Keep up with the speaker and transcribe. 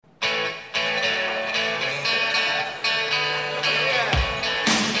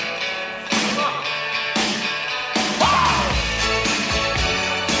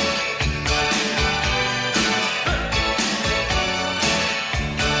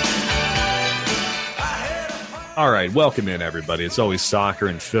All right, welcome in, everybody. It's always soccer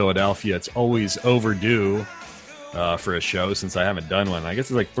in Philadelphia. It's always overdue for a show since I haven't done one. I guess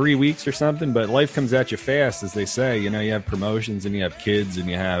it's like 3 weeks or something, but life comes at you fast, as they say. You know, you have promotions and you have kids and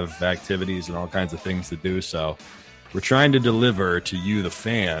you have activities and all kinds of things to do. So we're trying to deliver to you, the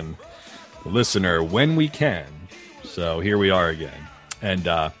fan, the listener, when we can. So here we are again.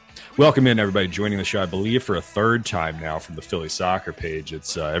 And welcome in, everybody, joining the show, I believe, for a third time now from the Philly Soccer page.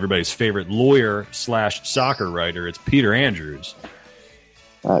 It's everybody's favorite lawyer / soccer writer. It's Peter Andrews.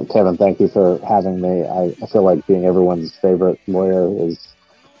 Kevin, thank you for having me. I feel like being everyone's favorite lawyer is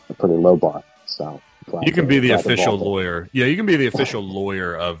a pretty low bar. So you can be the official lawyer. Yeah, you can be the official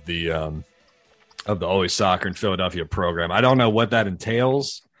lawyer of the Always Soccer in Philadelphia program. I don't know what that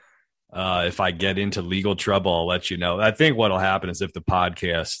entails. If I get into legal trouble, I'll let you know. I think what'll happen is if the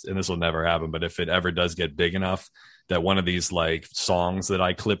podcast, and this will never happen, but if it ever does get big enough that one of these like songs that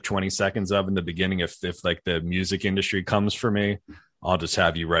I clip 20 seconds of in the beginning, if like the music industry comes for me, I'll just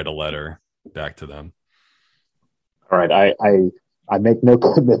have you write a letter back to them. All right. I make no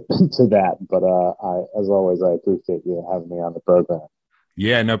commitment to that, but as always, I appreciate you having me on the program.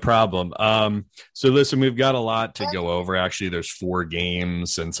 Yeah, no problem. So listen, we've got a lot to go over. Actually, there's 4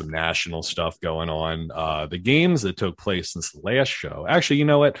 games and some national stuff going on. The games that took place since the last show. Actually, you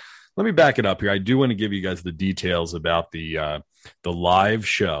know what? Let me back it up here. I do want to give you guys the details about the live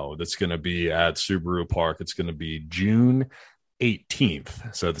show that's going to be at Subaru Park. It's going to be June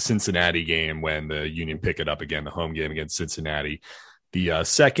 18th. So the Cincinnati game, when the Union pick it up again, the home game against Cincinnati. The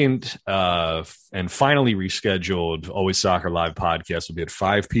second and finally rescheduled Always Soccer Live podcast will be at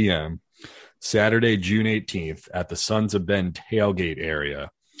 5 p.m. Saturday, June 18th at the Sons of Ben tailgate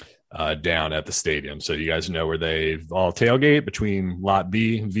area down at the stadium. So you guys know where they all tailgate between Lot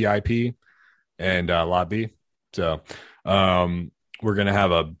B, VIP, and Lot B. So we're going to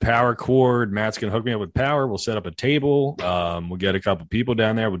have a power cord. Matt's going to hook me up with power. We'll set up a table. We'll get a couple people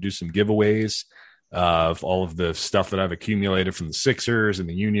down there. We'll do some giveaways of all of the stuff that I've accumulated from the Sixers and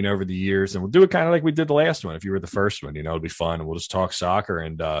the Union over the years. And we'll do it kind of like we did the last one. If you were the first one, you know, it'll be fun. And we'll just talk soccer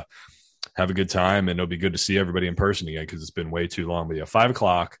and have a good time. And it'll be good to see everybody in person again, because it's been way too long. But yeah, 5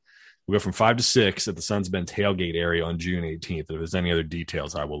 o'clock, we'll go from 5 to 6 at the Sons Bend tailgate area on June 18th. If there's any other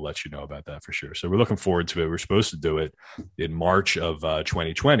details, I will let you know about that for sure. So we're looking forward to it. We're supposed to do it in March of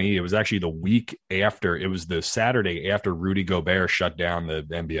 2020. It was actually the week after. It was the Saturday after Rudy Gobert shut down the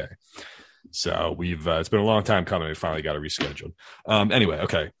NBA. So we've it's been a long time coming. We finally got it rescheduled. Anyway,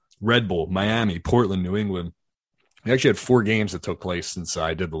 okay. Red Bull, Miami, Portland, New England. We actually had 4 games that took place since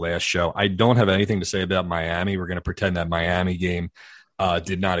I did the last show. I don't have anything to say about Miami. We're going to pretend that Miami game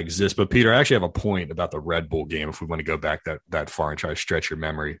did not exist. But Peter, I actually have a point about the Red Bull game if we want to go back that far and try to stretch your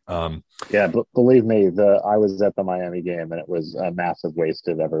memory. Yeah, but believe me, I was at the Miami game and it was a massive waste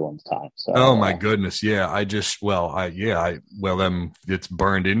of everyone's time. So, oh my goodness, yeah. Then it's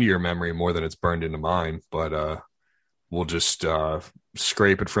burned into your memory more than it's burned into mine. But we'll just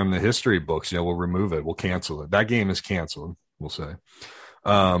scrape it from the history books. You know, we'll remove it. We'll cancel it. That game is canceled. We'll say.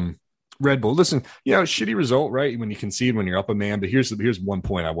 Red Bull. Listen, you know, shitty result, right? When you concede when you're up a man. But here's one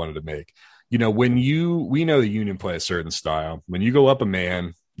point I wanted to make. You know, we know the Union play a certain style. When you go up a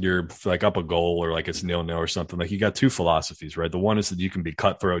man, you're like up a goal or like it's 0-0 or something. Like you got 2 philosophies, right? The one is that you can be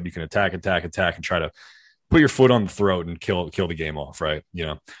cutthroat, you can attack, and try to put your foot on the throat and kill the game off, right? You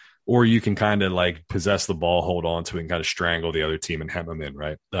know, or you can kind of like possess the ball, hold on to it, and kind of strangle the other team and hem them in,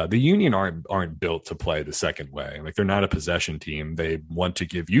 right? The Union aren't built to play the second way. Like they're not a possession team. They want to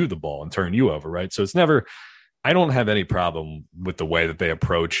give you the ball and turn you over, right? So it's never. I don't have any problem with the way that they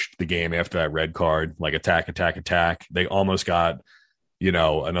approached the game after that red card, like attack. They almost got, you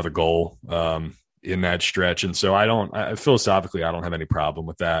know, another goal in that stretch, and so philosophically I don't have any problem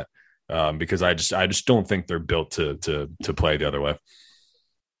with that because I just don't think they're built to play the other way.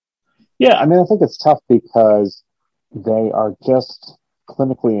 Yeah, I mean, I think it's tough because they are just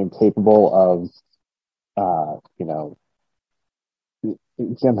clinically incapable of, you know,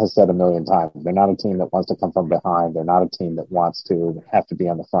 Jim has said a million times, they're not a team that wants to come from behind. They're not a team that wants to have to be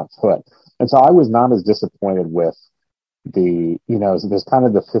on the front foot. And so I was not as disappointed with there's kind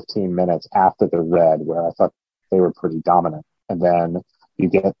of the 15 minutes after the red where I thought they were pretty dominant. And then you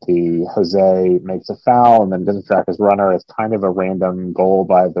get the Jose makes a foul and then doesn't track his runner. It's kind of a random goal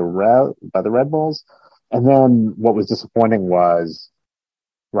by the Red Bulls. And then what was disappointing was,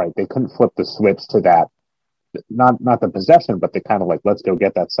 right, they couldn't flip the switch to that. Not the possession, but they kind of like, let's go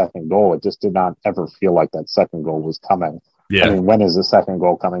get that second goal. It just did not ever feel like that second goal was coming. Yeah. I mean, when is the second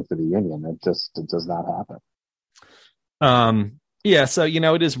goal coming for the Union? It does not happen. Yeah, so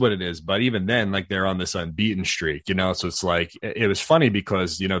it is what it is. But even then, like they're on this unbeaten streak, So it's like it was funny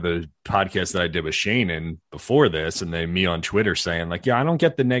because the podcast that I did with Shane and before this, and then me on Twitter saying like, yeah, I don't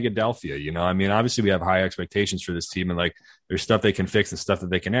get the Negadelphia. I mean, obviously we have high expectations for this team, and like there's stuff they can fix and stuff that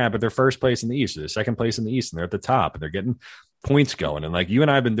they can add. But they're first place in the East, or they're second place in the East, and they're at the top, and they're getting points going. And like you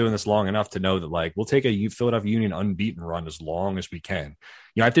and I have been doing this long enough to know that like we'll take a Philadelphia Union unbeaten run as long as we can.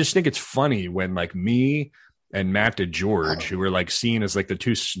 I just think it's funny when like me and Matt DeGeorge, who were like seen as like the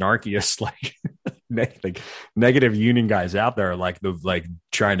two snarkiest, like negative Union guys out there, like the like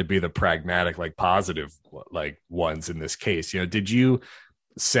trying to be the pragmatic, like positive, like ones in this case. Did you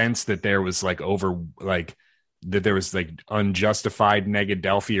sense that there was like that there was like unjustified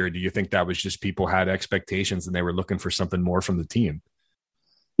Negadelphia, or do you think that was just people had expectations and they were looking for something more from the team?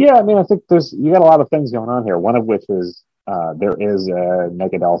 Yeah, I mean, I think you got a lot of things going on here. One of which is there is a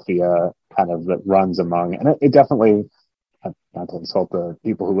Negadelphia kind of that runs among, and it definitely, not to insult the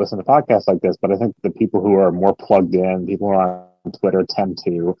people who listen to podcasts like this, but I think the people who are more plugged in, people who are on Twitter, tend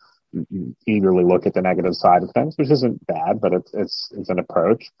to eagerly look at the negative side of things, which isn't bad, but it's an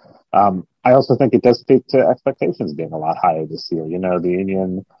approach. I also think it does speak to expectations being a lot higher this year. The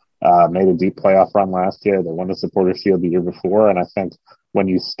Union made a deep playoff run last year. They won the Supporters Shield the year before, and I think when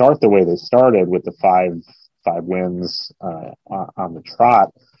you start the way they started with the five wins on the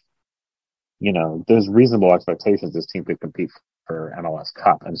trot, there's reasonable expectations this team could compete for MLS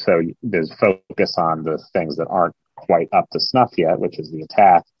Cup. And so there's focus on the things that aren't quite up to snuff yet, which is the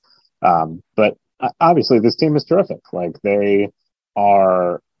attack. But obviously this team is terrific. Like they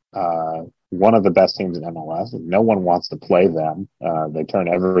are one of the best teams in MLS. No one wants to play them. They turn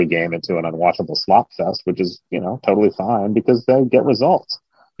every game into an unwatchable slop fest, which is, totally fine because they get results.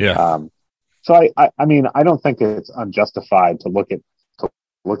 Yeah. So I mean, I don't think it's unjustified to look at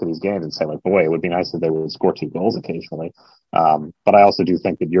these games and say like, boy, it would be nice if they would score 2 goals occasionally. But I also do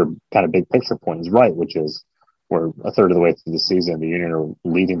think that your kind of big picture point is right, which is we're a third of the way through the season. The Union are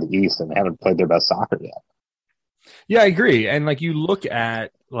leading the East and they haven't played their best soccer yet. Yeah, I agree. And like you look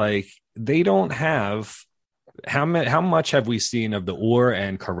at like they don't have how much have we seen of the Orr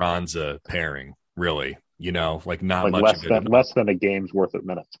and Carranza pairing, really? Like not like much less than a game's worth of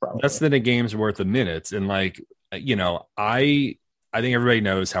minutes, probably. Less than a game's worth of minutes. And like, I think everybody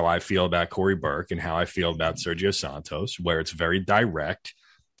knows how I feel about Corey Burke and how I feel about Sergio Santos, where it's very direct,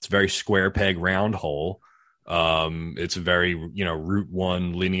 it's very square peg, round hole. It's very, route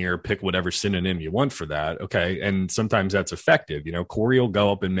one, linear, pick whatever synonym you want for that. Okay. And sometimes that's effective. Corey will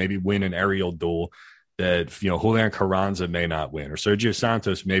go up and maybe win an aerial duel that, Julian Carranza may not win, or Sergio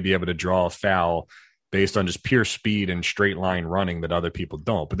Santos may be able to draw a foul based on just pure speed and straight line running that other people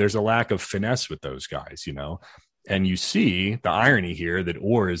don't. But there's a lack of finesse with those guys, And you see the irony here that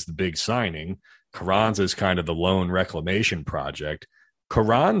Orr is the big signing. Carranza is kind of the lone reclamation project.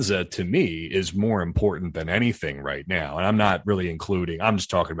 Carranza, to me, is more important than anything right now. And I'm not really I'm just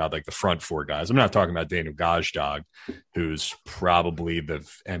talking about like the front 4 guys. I'm not talking about Daniel Gazdag, who's probably the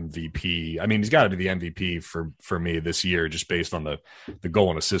MVP. I mean, he's got to be the MVP for me this year, just based on the goal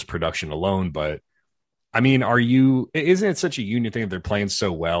and assist production alone. But I mean, isn't it such a Union thing that they're playing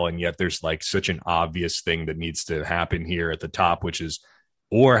so well, and yet there's like such an obvious thing that needs to happen here at the top, which is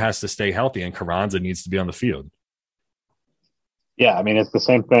Orr has to stay healthy and Carranza needs to be on the field. Yeah, I mean, it's the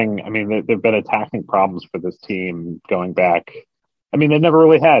same thing. I mean, there've been attacking problems for this team going back. I mean, they've never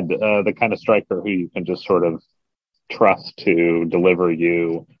really had the kind of striker who you can just sort of trust to deliver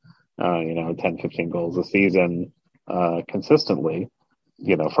you, 10, 15 goals a season consistently.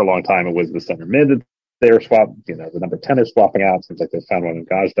 For a long time, it was the center mid that they were swapped. The number 10 is swapping out. Seems like they found one in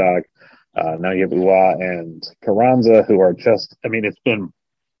Gazdag. Now you have Ua and Carranza, who are just, I mean, it's been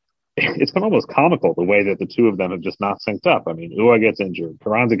almost comical the way that the two of them have just not synced up. I mean, Ua gets injured,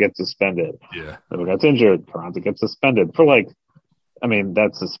 Carranza gets suspended. Yeah. Ua gets injured, Carranza gets suspended for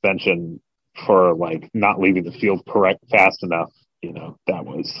that suspension for not leaving the field fast enough. That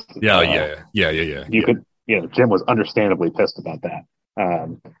was yeah. You could, Jim was understandably pissed about that.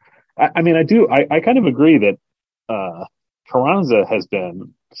 I kind of agree that Carranza has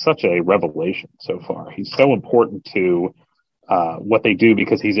been such a revelation so far. He's so important to what they do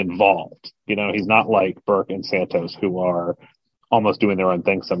because he's involved. He's not like Burke and Santos, who are almost doing their own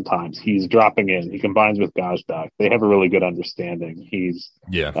thing sometimes. He's dropping in. He combines with Gazdag. They have a really good understanding. He's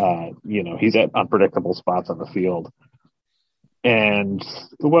at unpredictable spots on the field. And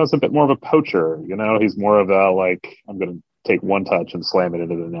it was a bit more of a poacher. He's more of a I'm going to take one touch and slam it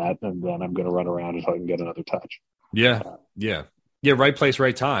into the net, and then I'm going to run around until I can get another touch. Yeah. Right place,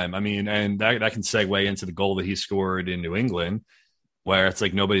 right time. I mean, and that can segue into the goal that he scored in New England, where it's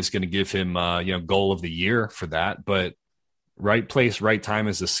like nobody's going to give him, goal of the year for that. But right place, right time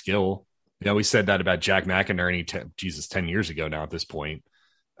is a skill. We said that about Jack McInerney, 10 years ago now at this point.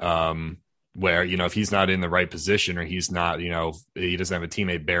 Where, if he's not in the right position or he's not, he doesn't have a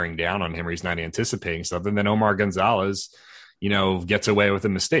teammate bearing down on him or he's not anticipating something, then Omar Gonzalez, gets away with a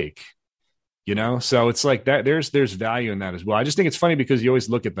mistake. So it's like that. There's value in that as well. I just think it's funny because you always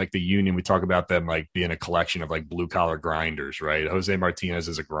look at like the Union. We talk about them like being a collection of like blue collar grinders, right? Jose Martinez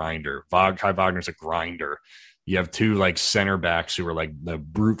is a grinder. Kai Wagner's a grinder. You have two like center backs who are like the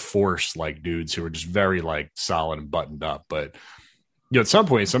brute force like dudes who are just very like solid and buttoned up. But at some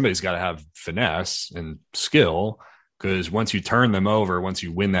point, somebody's got to have finesse and skill, because once you turn them over, once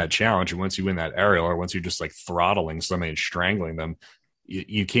you win that challenge, and once you win that aerial, or once you're just like throttling somebody and strangling them,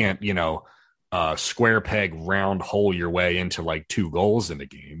 you can't, square peg round hole your way into like 2 goals in the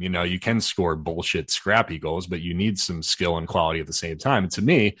game. You can score bullshit scrappy goals, but you need some skill and quality at the same time. And to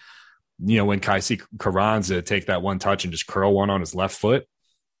me, when Kaisi Carranza take that one touch and just curl one on his left foot,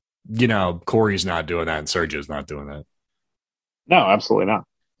 Corey's not doing that and Sergio's not doing that. No, absolutely not.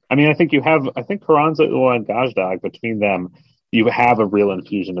 I mean, I think Carranza and Gazdag, between them, you have a real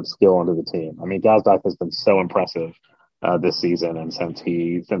infusion of skill into the team. I mean, Gazdag has been so impressive this season, and since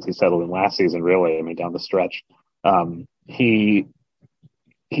he settled in last season, really, I mean, down the stretch, he's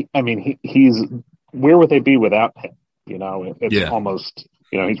where would they be without him? It's almost,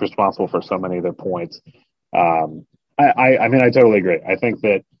 he's responsible for so many of their points. I totally agree. I think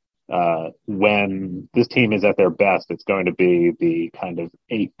that when this team is at their best, it's going to be the kind of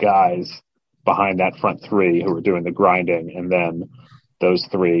 8 guys behind that front 3 who are doing the grinding, and then those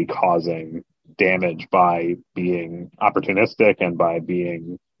 3 causing damage by being opportunistic and by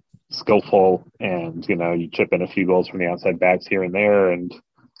being skillful. And, you chip in a few goals from the outside backs here and there. And,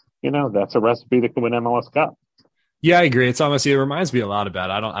 that's a recipe that can win MLS Cup. Yeah, I agree. It reminds me a lot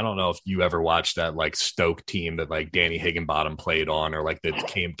about, I don't know if you ever watched that like Stoke team that like Danny Higginbottom played on, or like that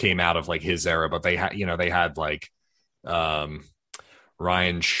came out of like his era, but they had like Ryan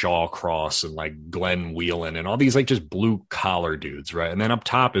Shawcross and like Glenn Whelan and all these like just blue collar dudes, right? And then up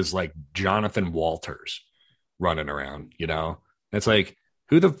top is like Jonathan Walters running around, It's like,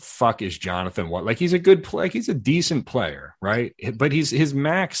 who the fuck is Jonathan? Like, he's a good play, like he's a decent player, right? But his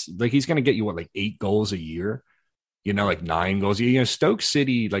max, like he's gonna get you like 8 goals a year. Like 9 goals. Stoke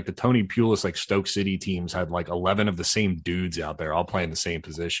City, like the Tony Pulis, like Stoke City teams had like 11 of the same dudes out there all playing the same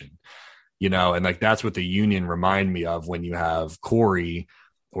position, and like that's what the Union remind me of when you have Corey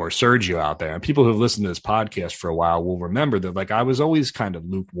or Sergio out there. And people who've listened to this podcast for a while will remember that like I was always kind of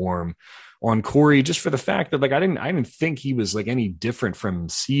lukewarm on Corey, just for the fact that like I didn't think he was like any different from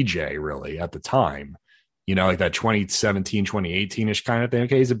CJ really at the time. Like that 2017, 2018-ish kind of thing.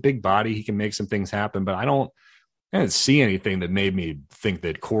 Okay, he's a big body, he can make some things happen, but I didn't see anything that made me think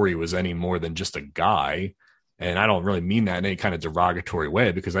that Corey was any more than just a guy. And I don't really mean that in any kind of derogatory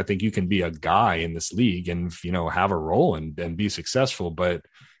way, because I think you can be a guy in this league and, have a role and be successful. But,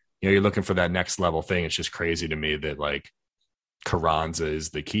 you're looking for that next level thing. It's just crazy to me that like Carranza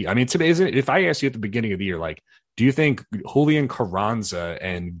is the key. I mean, today, if I asked you at the beginning of the year, like, do you think Julian Carranza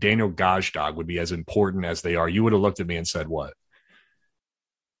and Daniel Gazdag would be as important as they are? You would have looked at me and said what?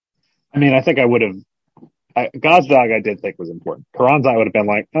 I mean, I think I would have. Gazdag I did think was important. Carranza I would have been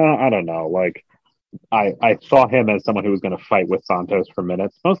like, I don't know. Like, I saw him as someone who was going to fight with Santos for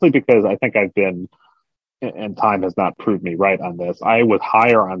minutes, mostly because I think I've been, and time has not proved me right on this. I was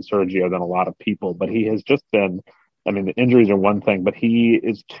higher on Sergio than a lot of people, but he has just been, I mean, the injuries are one thing, but he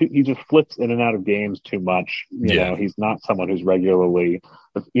just flips in and out of games too much. You know, he's not someone who's regularly,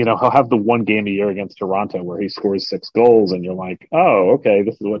 he'll have the one game a year against Toronto where he scores 6 goals and you're like, oh, okay,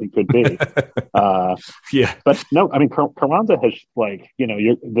 this is what he could be. But no, I mean, Carranza has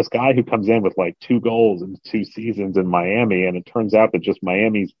you're this guy who comes in with like 2 goals in 2 seasons in Miami, and it turns out that just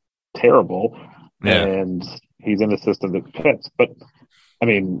Miami's terrible and he's in a system that fits. But I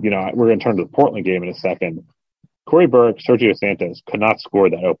mean, we're going to turn to the Portland game in a second. Corey Burke, Sergio Santos could not score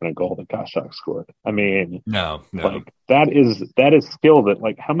that opening goal that Gazdag scored. I mean, no, like that is skill that,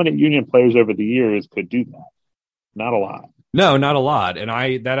 like, how many Union players over the years could do that? Not a lot. No, not a lot. And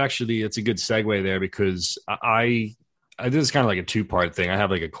it's a good segue there, because I this is kind of like a 2-part thing. I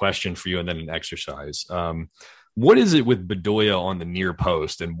have like a question for you and then an exercise. What is it with Bedoya on the near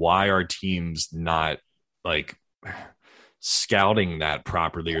post, and why are teams not like scouting that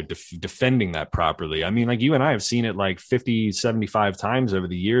properly or defending that properly? I mean, like, you and I have seen it like 50, 75 times over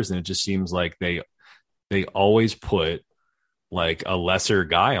the years, and it just seems like they always put like a lesser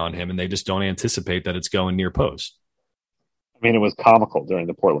guy on him, and they just don't anticipate that it's going near post. I mean, it was comical during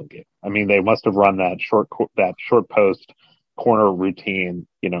the Portland game. I mean, they must have run that short post corner routine,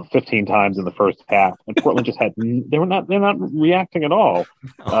 15 times in the first half, and Portland just they're not reacting at all.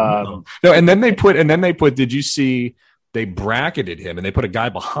 Oh, no. And then they put, did you see they bracketed him and they put a guy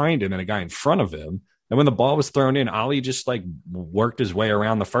behind him and a guy in front of him. And when the ball was thrown in, Ali just like worked his way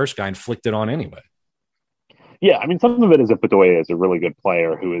around the first guy and flicked it on anyway. Yeah, I mean, some of it is that Bedoya is a really good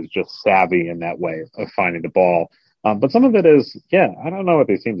player who is just savvy in that way of finding the ball. But some of it is, I don't know what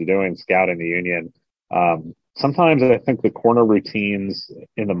they seem to do in scouting the Union. Sometimes I think the corner routines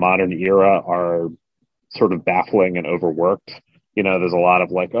in the modern era are sort of baffling and overworked. There's a lot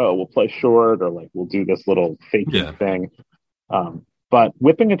of like, oh, we'll play short, or like we'll do this little faking thing. But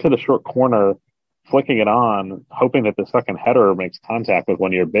whipping it to the short corner, flicking it on, hoping that the second header makes contact with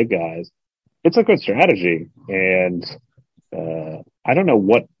one of your big guys, it's a good strategy. And I don't know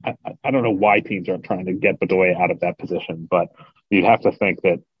why teams aren't trying to get Bedoya out of that position, but you'd have to think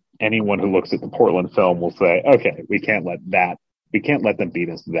that anyone who looks at the Portland film will say, okay, we can't let them beat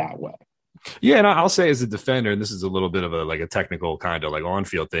us that way. Yeah, and I'll say as a defender, and this is a little bit of a technical kind of like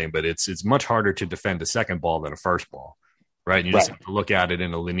on-field thing, but it's much harder to defend a second ball than a first ball, right? And you just have to look at it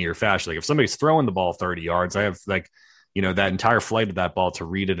in a linear fashion. Like if somebody's throwing the ball 30 yards, I have that entire flight of that ball to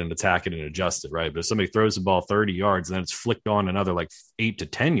read it and attack it and adjust it, right? But if somebody throws the ball 30 yards and then it's flicked on another like 8 to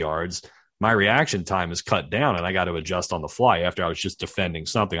 10 yards, my reaction time is cut down and I got to adjust on the fly. After I was just defending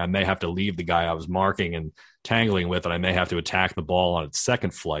something, I may have to leave the guy I was marking and tangling with, and I may have to attack the ball on its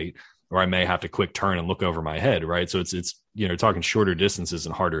second flight, or I may have to quick turn and look over my head, right? So it's talking shorter distances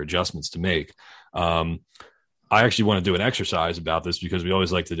and harder adjustments to make. I actually want to do an exercise about this because we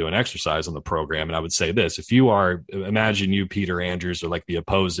always like to do an exercise on the program. And I would say this: if you imagine you, Peter Andrews, or like the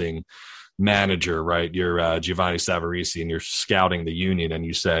opposing manager, right? You're Giovanni Savarese and you're scouting the Union, and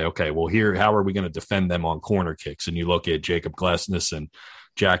you say, okay, well, how are we going to defend them on corner kicks? And you look at Jacob Glesnes and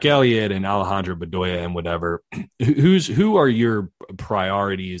Jack Elliott and Alejandro Bedoya and whatever. Who are your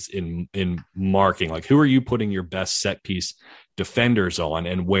priorities in marking? Like, who are you putting your best set piece defenders on,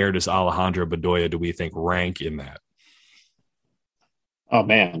 and where does Alejandro Bedoya, do we think, rank in that? Oh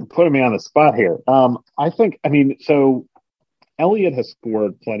man, putting me on the spot here. So Elliott has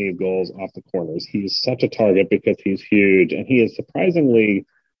scored plenty of goals off the corners. He's such a target because he's huge, and he is surprisingly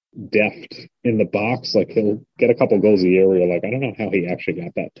deft in the box. Like he'll get a couple goals a year where you're like, I don't know how he actually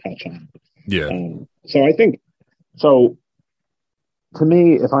got that touch on. Yeah. So I think, to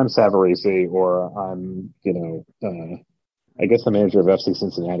me, if I'm Savarese or I'm, I guess the manager of FC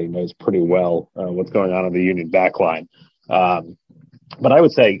Cincinnati knows pretty well what's going on in the Union backline. But I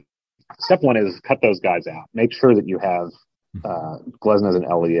would say step one is cut those guys out. Make sure that you have Glesnes and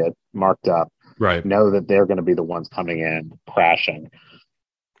Elliott marked up. Right. Know that they're going to be the ones coming in crashing.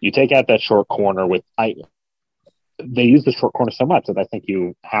 You take out that short corner they use the short corner so much that I think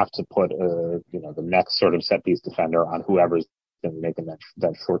you have to put the next sort of set piece defender on whoever's going to be making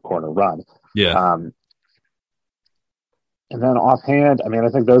that short corner run. Yeah. And then offhand, I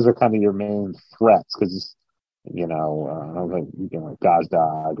think those are kind of your main threats because, I don't think,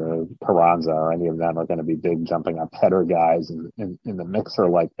 Gazdag or Carranza or any of them are going to be big jumping up header guys in the mixer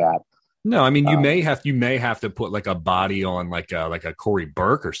like that. No, you may have to put like a body on like a Corey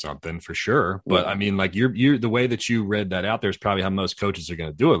Burke or something for sure. But you're the way that you read that out there is probably how most coaches are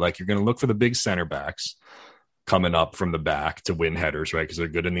going to do it. Like you're going to look for the big center backs coming up from the back to win headers, right? Because they're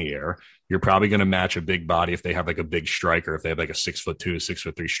good in the air. You're probably going to match a big body if they have like a big striker, if they have like a 6'2",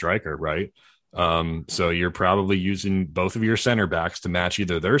 6'3" striker, right? So you're probably using both of your center backs to match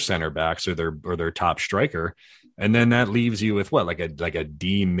either their center backs or their top striker. And then that leaves you with what, like a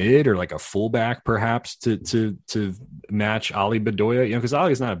D mid or like a fullback perhaps to match Ali Bedoya, because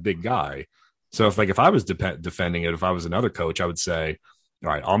Ali is not a big guy. So if I was defending it, if I was another coach, I would say, all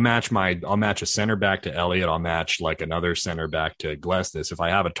right, I'll match a center back to Elliott. I'll match like another center back to Glesnes. If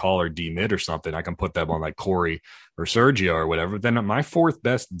I have a taller D mid or something, I can put them on like Corey or Sergio or whatever. Then my fourth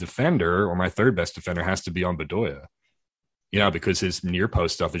best defender or my third best defender has to be on Bedoya, because his near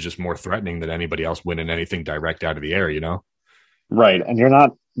post stuff is just more threatening than anybody else winning anything direct out of the air, Right. And you're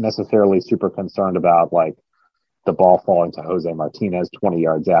not necessarily super concerned about like the ball falling to Jose Martinez 20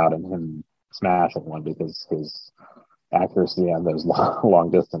 yards out and him smashing one because his accuracy on those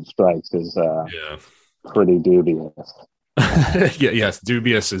long distance strikes is pretty dubious. Yes,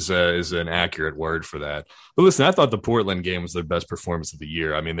 dubious is an accurate word for that. But listen, I thought the Portland game was their best performance of the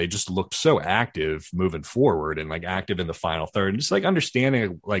year. They just looked so active moving forward and like active in the final third, and just like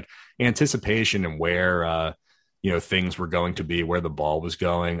understanding like anticipation and where things were going to be, where the ball was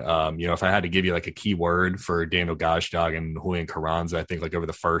going. If I had to give you like a key word for Daniel Gazdag and Julian Carranza, I think like over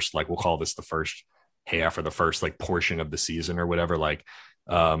the first, like we'll call this the first half or the first like portion of the season or whatever, like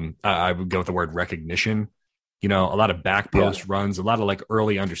I would go with the word recognition. a lot of back Yeah. post runs, a lot of like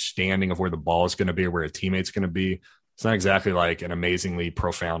early understanding of where the ball is going to be, or where a teammate's going to be. It's not exactly like an amazingly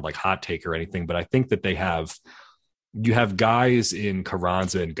profound like hot take or anything, but I think that you have guys in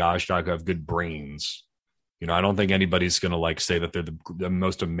Carranza and Gazdag who have good brains. I don't think anybody's going to like say that they're the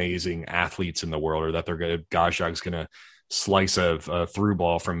most amazing athletes in the world, or that Gazdag's going to slice a through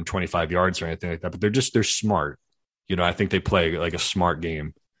ball from 25 yards or anything like that. But they're smart. I think they play like a smart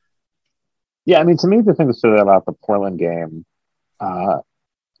game. Yeah, I mean, to me, the thing that stood out about the Portland game uh,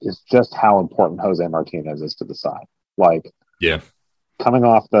 is just how important Jose Martinez is to the side. Like, Yeah. coming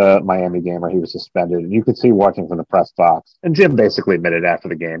off the Miami game where he was suspended, and you could see watching from the press box, and Jim basically admitted after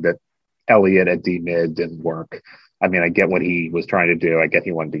the game that Elliott at D mid didn't work. I mean, I get what he was trying to do. I get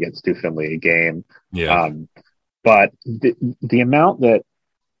he wanted to get Stu Finley a game. Yeah. But the amount that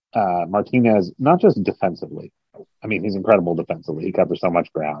Martinez, not just defensively, I mean, he's incredible defensively. He covers so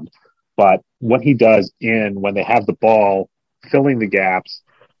much ground. But what he does when they have the ball, filling the gaps,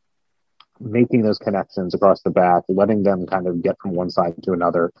 making those connections across the back, letting them kind of get from one side to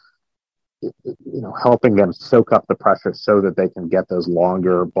another, helping them soak up the pressure so that they can get those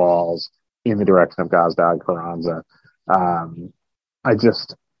longer balls in the direction of Gazdag, Carranza. I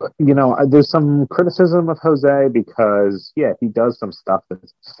just, there's some criticism of Jose because, yeah, he does some stuff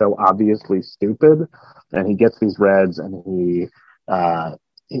that's so obviously stupid, and he gets these reds, and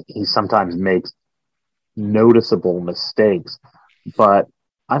he sometimes makes noticeable mistakes. But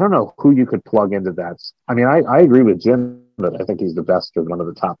I don't know who you could plug into that. I mean, I agree with Jim that I think he's the best or one of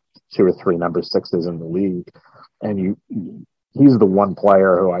the top 2 or 3 number 6s in the league. And he's the one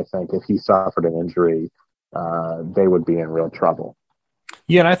player who I think if he suffered an injury, they would be in real trouble.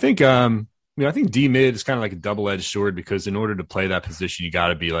 Yeah, and I think I think D mid is kind of like a double-edged sword, because in order to play that position, you got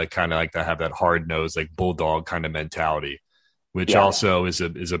to be like kind of like to have that hard nosed like bulldog kind of mentality, which also is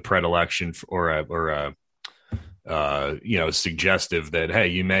a predilection or a suggestive that, hey,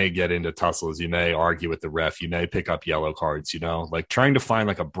 you may get into tussles, you may argue with the ref, you may pick up yellow cards. Like trying to find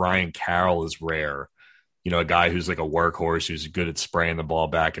like a Brian Carroll is rare. A guy who's like a workhorse, who's good at spraying the ball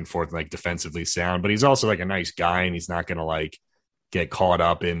back and forth and like defensively sound, but he's also like a nice guy, and he's not going to like get caught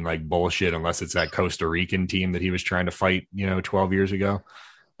up in like bullshit unless it's that Costa Rican team that he was trying to fight, 12 years ago.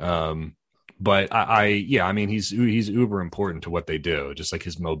 But I mean, he's uber important to what they do, just like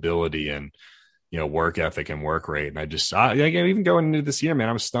his mobility and, work ethic and work rate. And even going into this year, man,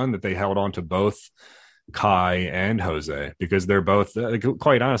 I was stunned that they held on to both Kai and Jose, because they're both,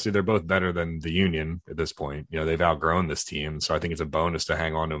 quite honestly, they're both better than the Union at this point. They've outgrown this team. So I think it's a bonus to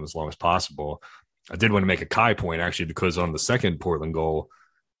hang on to them as long as possible. I did want to make a Kai point, actually, because on the second Portland goal,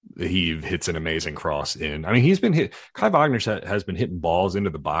 he hits an amazing cross in. I mean, he's been hit. Kai Wagner has been hitting balls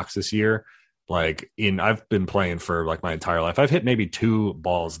into the box this year. I've been playing for like my entire life. I've hit maybe 2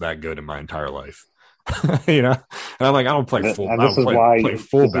 balls that good in my entire life. And I'm like, I don't play full. And this is why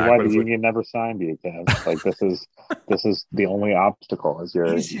the Union never signed you, Kev. Like this is the only obstacle.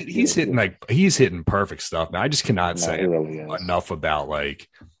 He's hitting perfect stuff, man. I just cannot say really enough about like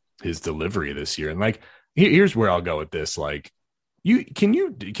his delivery this year. And like, here's where I'll go with this. Like, can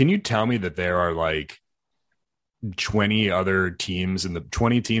you tell me that there are like 20 teams in the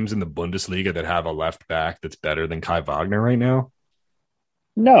Bundesliga that have a left back that's better than Kai Wagner right now?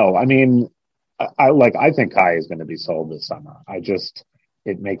 No, I mean, I think Kai is going to be sold this summer.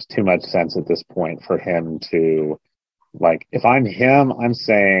 It makes too much sense at this point for him to, like, if I'm him, I'm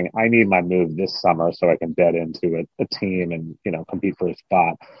saying I need my move this summer so I can bet into a team and, compete for a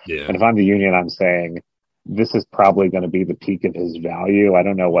spot. Yeah. And if I'm the Union, I'm saying this is probably going to be the peak of his value. I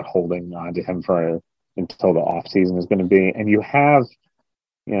don't know what holding on to him until the off season is going to be. And you have,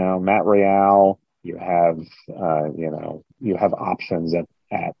 Matt Real, you have options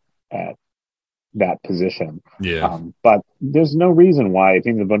at that position. Yeah. But there's no reason why a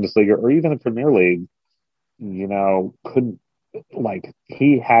team in the Bundesliga or even the Premier League, could, like,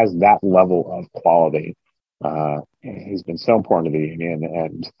 he has that level of quality. He's been so important to the Union,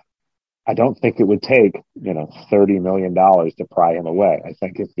 and I don't think it would take, $30 million to pry him away. I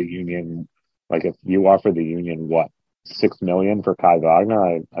think if the Union, like, if you offer the Union, $6 million for Kai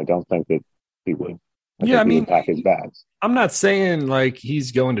Wagner, I don't think that he would. I mean, pack his bags. I'm not saying like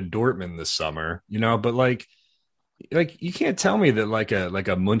he's going to Dortmund this summer, but like you can't tell me that like a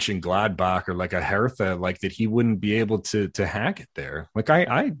Mönchengladbach or like a Hertha, like that he wouldn't be able to hack it there. Like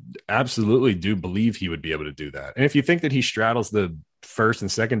I absolutely do believe he would be able to do that. And if you think that he straddles the first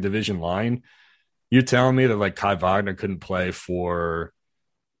and second division line, you're telling me that like Kai Wagner couldn't play for,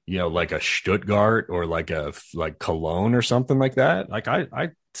 like a Stuttgart or like Cologne or something like that. Like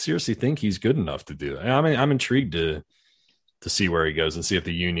I seriously think he's good enough to do that. I mean, I'm intrigued to to see where he goes and see if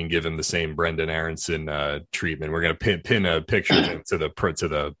the Union give him the same Brendan Aronson treatment. We're going to pin a picture of him to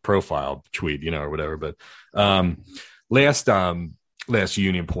the profile tweet, or whatever. But last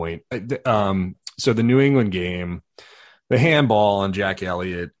Union point. So the New England game, the handball on Jack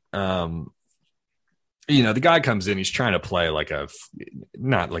Elliott. The guy comes in, he's trying to play like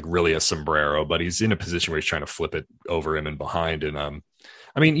not like really a sombrero, but he's in a position where he's trying to flip it over him and behind. And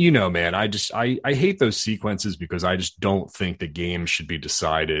man, I hate those sequences because I just don't think the game should be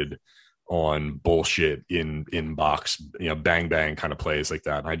decided on bullshit in box, bang, bang kind of plays like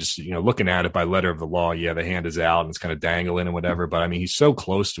that. And I just, looking at it by letter of the law, yeah, the hand is out and it's kind of dangling and whatever, but I mean, he's so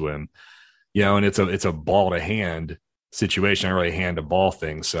close to him, and it's a ball to hand situation, not really a hand to ball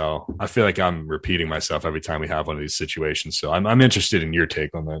thing. So I feel like I'm repeating myself every time we have one of these situations. So I'm interested in your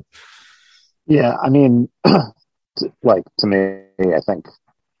take on that. Yeah. I mean, to me, I think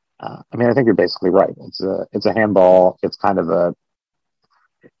you're basically right. It's a handball. It's kind of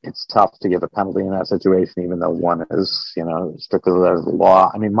it's tough to give a penalty in that situation, even though one is, strictly the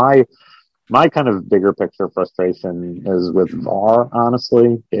law. I mean, my kind of bigger picture frustration is with VAR,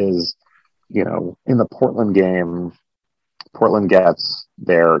 honestly, is, in the Portland game, Portland gets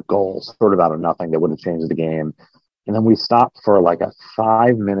their goal sort of out of nothing that would have changed the game. And then we stopped for like a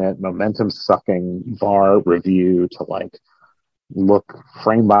 5-minute momentum sucking VAR review to like look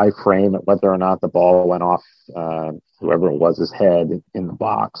frame by frame at whether or not the ball went off whoever it was his head in the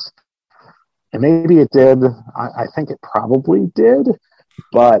box. And maybe it did. I think it probably did,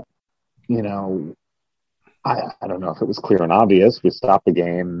 but I don't know if it was clear and obvious. We stopped the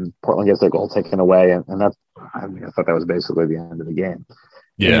game. Portland gets their goal taken away, and that's. I thought that was basically the end of the game.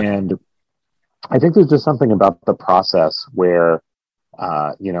 Yeah. And I think there's just something about the process where,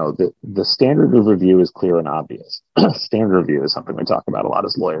 the standard of review is clear and obvious. Standard review is something we talk about a lot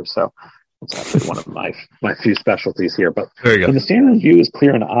as lawyers, so it's actually one of my few specialties here. But when the standard review is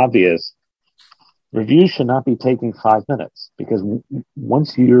clear and obvious, review should not be taking 5 minutes because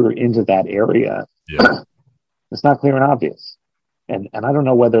once you're into that area. Yeah. It's not clear and obvious. And I don't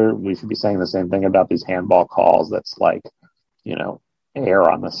know whether we should be saying the same thing about these handball calls that's like,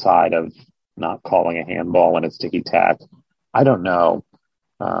 err on the side of not calling a handball when it's ticky-tack. I don't know.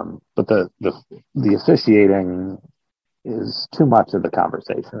 But the officiating is too much of the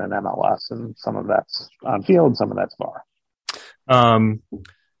conversation in MLS, and some of that's on field, some of that's VAR.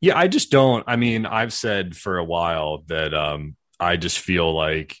 Yeah, I just don't. I mean, I've said for a while that I just feel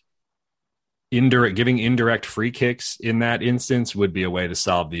like giving indirect free kicks in that instance would be a way to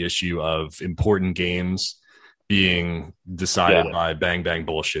solve the issue of important games being decided by bang, bang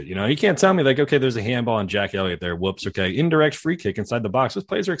bullshit. You can't tell me like, okay, there's a handball on Jack Elliott there. Whoops. Okay. Indirect free kick inside the box. Those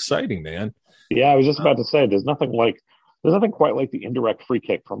plays are exciting, man. Yeah. I was just about to say, there's nothing quite like the indirect free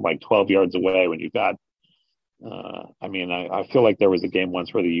kick from like 12 yards away when you've got, I feel like there was a game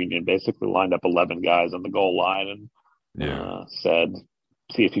once where the Union basically lined up 11 guys on the goal line and said,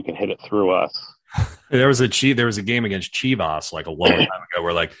 see if you can hit it through us. There was a game against Chivas like a long time ago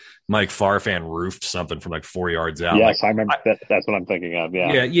where like Mike Farfan roofed something from like 4 yards out. Yes, I remember that's what I'm thinking of.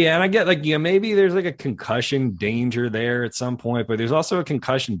 Yeah. Yeah. And I get like, maybe there's like a concussion danger there at some point, but there's also a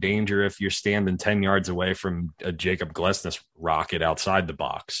concussion danger if you're standing 10 yards away from a Jacob Glesnes rocket outside the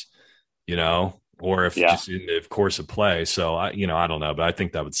box, or if just in the course of play. So I don't know, but I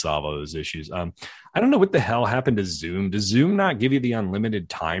think that would solve all those issues. I don't know what the hell happened to Zoom. Does Zoom not give you the unlimited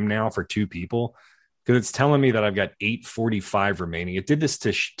time now for two people? Because it's telling me that I've got 8:45 remaining. It did this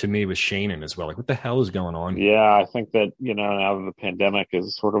to me with Shannon as well. Like, what the hell is going on? Yeah, I think that, now that the pandemic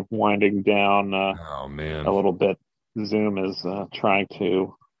is sort of winding down a little bit, Zoom is trying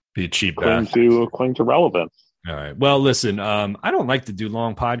to be a cheap cling to relevance. All right. Well, listen, I don't like to do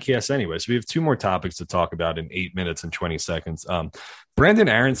long podcasts anyway, so we have two more topics to talk about in 8 minutes and 20 seconds. Brendan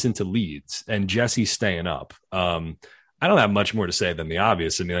Aronson to Leeds and Jesse staying up. I don't have much more to say than the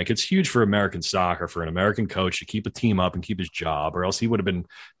obvious. I mean, like, it's huge for American soccer, for an American coach to keep a team up and keep his job, or else he would have been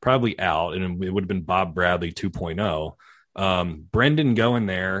probably out, and it would have been Bob Bradley 2.0. Brendan going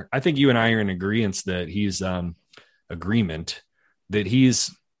there, I think you and I are in agreement that he's a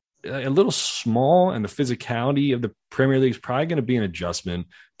little small, and the physicality of the Premier League is probably going to be an adjustment.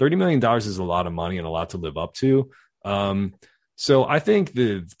 $30 million is a lot of money and a lot to live up to. So I think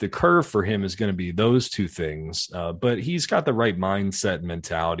the curve for him is going to be those two things. But he's got the right mindset and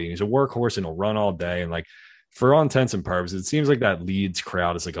mentality. He's a workhorse and he'll run all day. And like, for all intents and purposes, it seems like that Leeds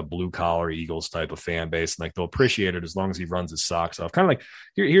crowd is like a blue collar Eagles type of fan base. And like, they'll appreciate it as long as he runs his socks off. Kind of like,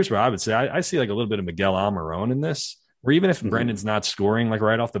 here's what I would say. I see like a little bit of Miguel Almiron in this. Or even if Brendan's not scoring like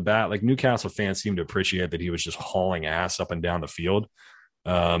right off the bat, like Newcastle fans seem to appreciate that he was just hauling ass up and down the field.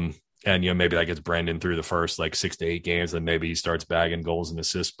 And, maybe that gets Brendan through the first like 6 to 8 games, and maybe he starts bagging goals and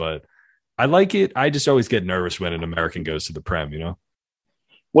assists. But I like it. I just always get nervous when an American goes to the Prem.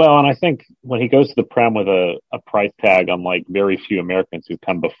 Well, and I think when he goes to the Prem with a price tag, unlike very few Americans who've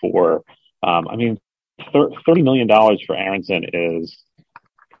come before, I mean, $30 million for Aronson is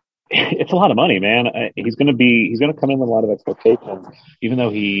it's a lot of money, man. He's going to come in with a lot of expectations, even though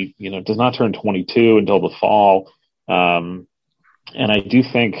he does not turn 22 until the fall. And I do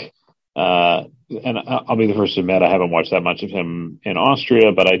think, and I'll be the first to admit I haven't watched that much of him in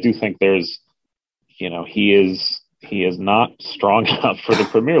Austria, but I do think he is not strong enough for the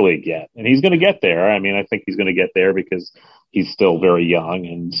Premier League yet, and he's going to get there. I mean, I think he's going to get there because he's still very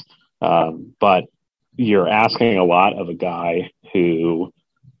young, but you're asking a lot of a guy who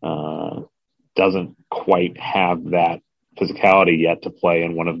doesn't quite have that physicality yet to play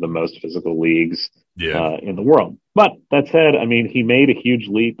in one of the most physical leagues in the world. But that said, I mean, he made a huge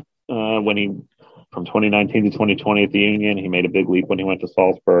leap from 2019 to 2020 at the Union. He made a big leap when he went to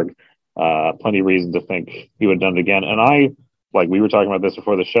Salzburg. Plenty of reason to think he would have done it again. And we were talking about this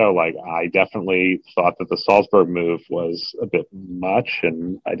before the show, I definitely thought that the Salzburg move was a bit much,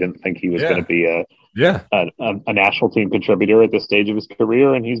 and I didn't think he was going to be a national team contributor at this stage of his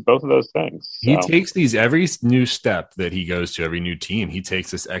career, and he's both of those things. So. He takes every new step that he goes to, every new team, he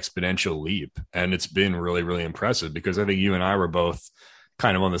takes this exponential leap, and it's been really, really impressive, because I think you and I were both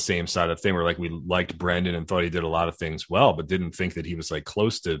kind of on the same side of the thing, where we liked Brendan and thought he did a lot of things well, but didn't think that he was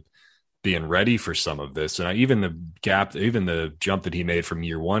close to being ready for some of this. And even the jump that he made from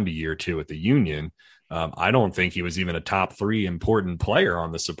year 1 to year 2 at the Union, I don't think he was even a top 3 important player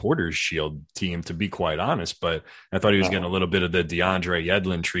on the Supporters Shield team, to be quite honest. But I thought he was getting a little bit of the DeAndre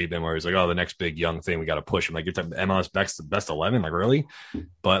Yedlin treatment, where he's like, oh, the next big young thing, we got to push him. You're talking MLS best 11, really?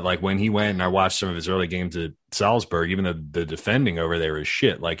 But when he went, and I watched some of his early games at Salzburg, even the defending over there is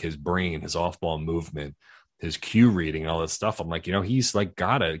shit. His brain, his off-ball movement, his cue reading, and all that stuff. I'm he's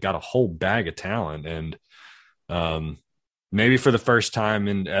got a whole bag of talent. And maybe for the first time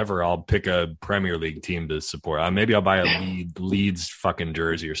in ever, I'll pick a Premier League team to support. Maybe I'll buy a Leeds fucking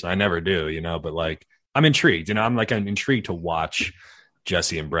jersey or something. I never do, but I'm intrigued. I'm intrigued to watch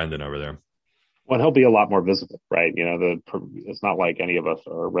Jesse and Brendan over there. Well, he'll be a lot more visible, right? It's not like any of us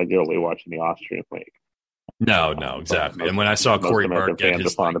are regularly watching the Austrian league. No, exactly. And when I saw Corey Burke get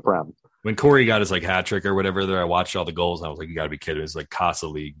his on the Prem, when Corey got his hat trick or whatever there, I watched all the goals and I was like, you got to be kidding. It's Casa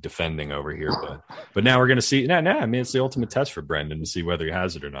League defending over here. But now we're going to see. I mean, it's the ultimate test for Brendan to see whether he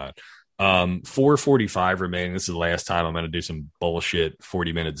has it or not. 4:45 remaining. This is the last time I'm going to do some bullshit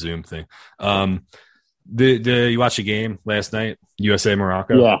 40-minute Zoom thing. You watched the game last night? USA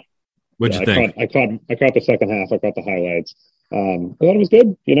Morocco? Yeah. What'd you think? I caught the second half. I caught the highlights. I thought it was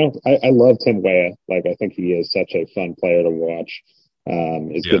good. I love Tim Weah. I think he is such a fun player to watch.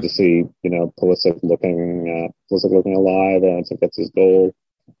 It's good to see, Pulisic looking alive. Aronson gets his goal.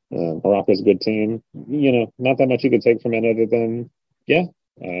 Morocco's a good team. Not that much you could take from it other than, you'd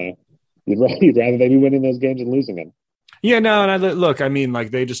rather they be winning those games than losing them. Yeah, no, and they looked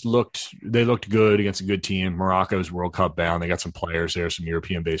good against a good team. Morocco's World Cup bound. They got some players there, some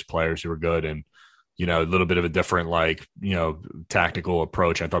European-based players who were good, and a little bit of a different tactical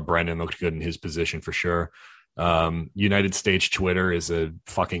approach. I thought Brendan looked good in his position for sure. United States Twitter is a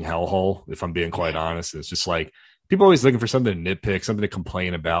fucking hellhole, if I'm being quite honest. It's just people always looking for something to nitpick, something to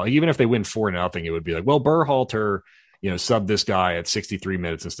complain about. Even if they win 4-0, it would be well, Berhalter, subbed this guy at 63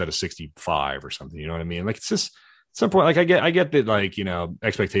 minutes instead of 65 or something. You know what I mean? It's just at some point, I get that,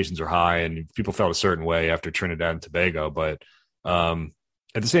 expectations are high and people felt a certain way after Trinidad and Tobago, but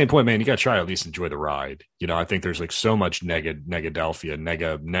at the same point, man, you got to try to at least enjoy the ride. I think there's so much Negadelphia,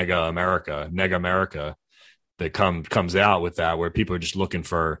 nega America that comes out with that, where people are just looking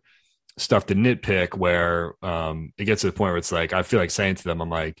for stuff to nitpick, where it gets to the point where it's I feel like saying to them, I'm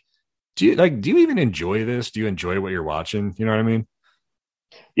like, do you even enjoy this? Do you enjoy what you're watching? You know what I mean?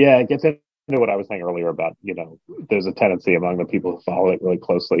 Yeah, it gets into what I was saying earlier about, there's a tendency among the people who follow it really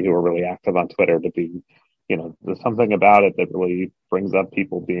closely, who are really active on Twitter, to be, there's something about it that really brings up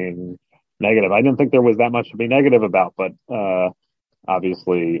people being negative. I didn't think there was that much to be negative about, but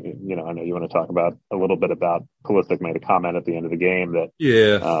obviously, I know you want to talk about a little bit about Pulisic made a comment at the end of the game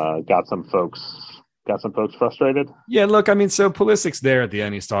that got some folks frustrated. Yeah, look, I mean, so Pulisic's there at the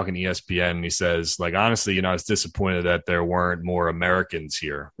end. He's talking to ESPN, and he says, honestly, I was disappointed that there weren't more Americans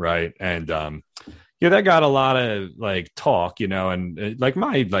here, right? And that got a lot of talk, and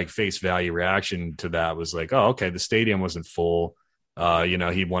my face value reaction to that was oh, okay, the stadium wasn't full.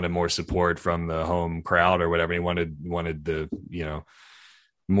 He wanted more support from the home crowd or whatever. He wanted the,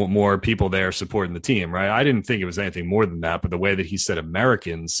 more people there supporting the team, right? I didn't think it was anything more than that, but the way that he said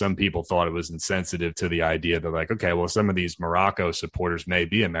Americans, some people thought it was insensitive to the idea that like, okay, well, some of these Morocco supporters may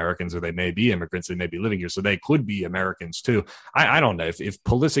be Americans or they may be immigrants, they may be living here, so they could be Americans too. I don't know if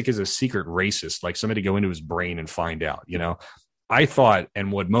Pulisic is a secret racist, like somebody go into his brain and find out, I thought,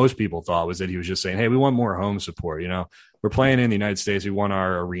 and what most people thought was that he was just saying, hey, we want more home support, we're playing in the United States, we want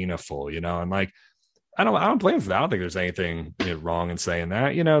our arena full, and like, I don't blame him for that. I don't think there's anything wrong in saying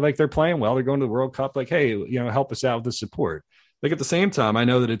that. Like they're playing well. They're going to the World Cup. Like, hey, help us out with the support. Like at the same time, I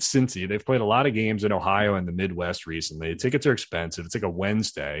know that it's Cincy. They've played a lot of games in Ohio and the Midwest recently. Tickets are expensive. It's like a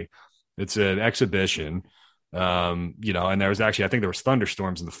Wednesday. It's an exhibition. And there was actually, I think there was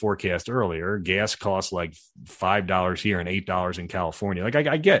thunderstorms in the forecast earlier. Gas costs like $5 here and $8 in California. Like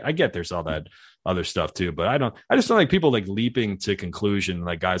I get there's all that other stuff too, but I just don't like people like leaping to conclusion,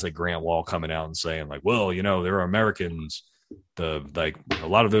 like guys like Grant Wall coming out and saying like, well, there are Americans, like a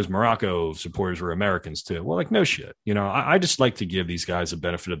lot of those Morocco supporters were Americans too. Well, like no shit, I just like to give these guys a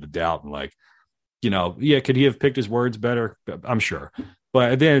benefit of the doubt and like, could he have picked his words better? I'm sure.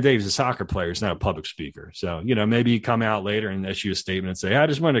 But at the end of the day, he's a soccer player. He's not a public speaker. So, maybe you come out later and issue a statement and say, I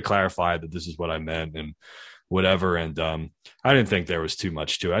just wanted to clarify that this is what I meant and whatever. And I didn't think there was too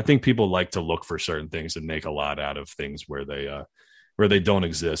much to it. I think people like to look for certain things and make a lot out of things where they don't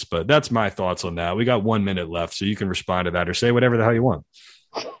exist. But that's my thoughts on that. We got 1 minute left, so you can respond to that or say whatever the hell you want.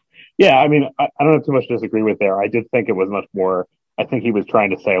 Yeah, I mean, I don't have too much to disagree with there. I did think it was much more, I think he was trying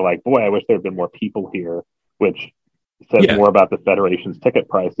to say like, boy, I wish there had been more people here, which says more about the Federation's ticket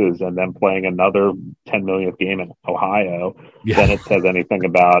prices and then playing another 10 millionth game in Ohio than it says anything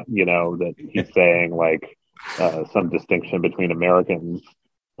about, that he's saying like some distinction between Americans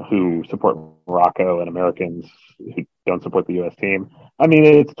who support Morocco and Americans who don't support the U.S. team. I mean,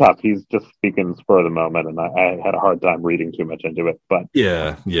 it's tough. He's just speaking spur of the moment, and I had a hard time reading too much into it. But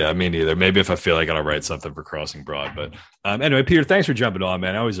yeah, me neither. Maybe if I feel like I'll write something for Crossing Broad. But anyway, Peter, thanks for jumping on,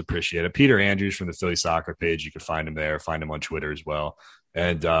 man. I always appreciate it. Peter Andrews from the Philly Soccer page. You can find him there. Find him on Twitter as well.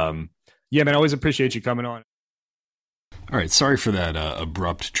 And man, I always appreciate you coming on. All right, sorry for that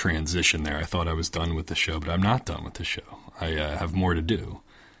abrupt transition there. I thought I was done with the show, but I'm not done with the show. I have more to do.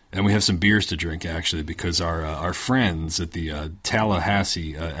 And we have some beers to drink, actually, because our friends at the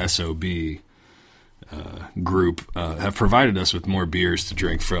Tallahassee SOB group have provided us with more beers to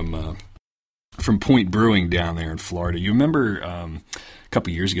drink from Point Brewing down there in Florida. You remember a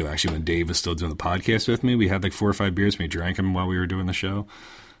couple years ago, actually, when Dave was still doing the podcast with me, we had like 4 or 5 beers and we drank them while we were doing the show.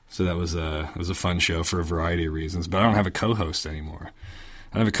 So that was a fun show for a variety of reasons. But I don't have a co-host anymore.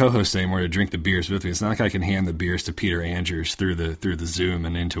 I don't have a co-host anymore to drink the beers with me. It's not like I can hand the beers to Peter Andrews through the Zoom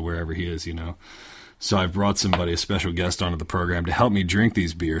and into wherever he is, So I've brought somebody, a special guest, onto the program to help me drink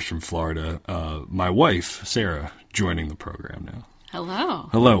these beers from Florida. My wife, Sarah, joining the program now. Hello.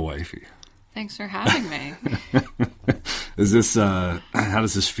 Hello, wifey. Thanks for having me. Is this how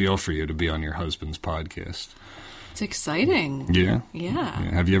does this feel for you to be on your husband's podcast? It's exciting. Yeah.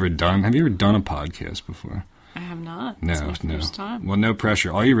 Have you ever done a podcast before? I have not. No. First time. Well, no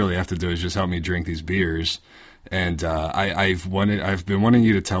pressure. All you really have to do is just help me drink these beers. And I've been wanting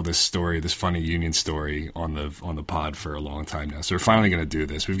you to tell this story, this funny Union story on the pod for a long time now. So we're finally going to do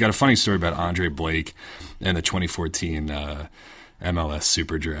this. We've got a funny story about Andre Blake and the 2014 MLS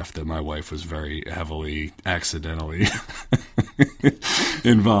Super Draft that my wife was very heavily accidentally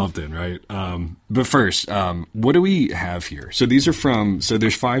involved in, right? But first, what do we have here? So these are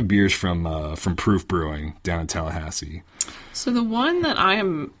there's 5 beers from Proof Brewing down in Tallahassee. So the one that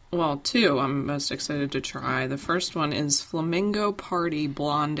two I'm most excited to try. The first one is Flamingo Party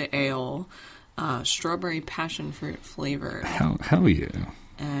Blonde Ale, strawberry passion fruit flavored. Hell yeah.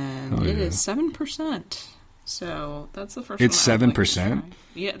 And it is 7%. So that's the first it's one. It's 7%?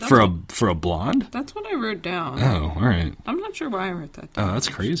 Yeah. For a blonde? That's what I wrote down. Oh, all right. I'm not sure why I wrote that down. Oh, that's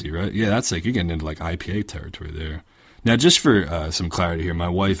crazy, right? Yeah, that's like, you're getting into like IPA territory there. Now, just for some clarity here, my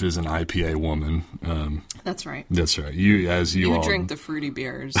wife is an IPA woman. That's right. That's right. You all drink the fruity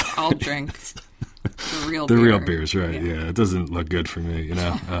beers. I'll drink the real beers, right? Yeah, it doesn't look good for me,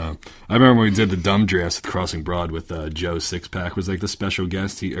 I remember when we did the dumb drafts with Crossing Broad with Joe Sixpack was like the special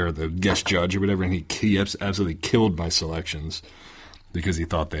guest, or the guest judge or whatever, and he absolutely killed my selections because he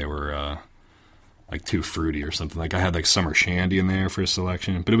thought they were like too fruity or something. Like I had like summer shandy in there for a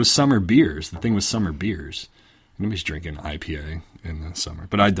selection, but it was summer beers. The thing was summer beers. Nobody's drinking IPA in the summer,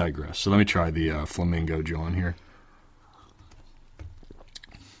 but I digress. So let me try the Flamingo John here.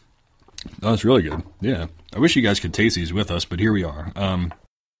 Oh, it's really good. Yeah. I wish you guys could taste these with us, but here we are.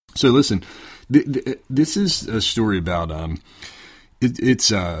 So listen, this is a story about,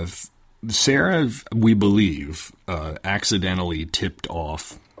 it's Sarah, we believe, accidentally tipped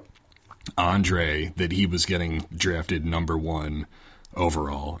off Andre that he was getting drafted number 1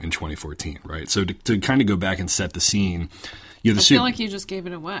 overall in 2014, right? So to kind of go back and set the scene, I feel like you just gave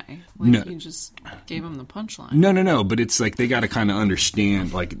it away. You just gave him the punchline. No. But it's like they got to kind of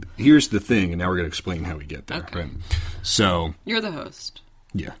understand. Like, here's the thing, and now we're going to explain how we get there. Okay. Right? So you're the host.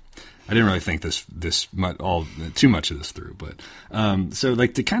 Yeah, I didn't really think too much of this through, but so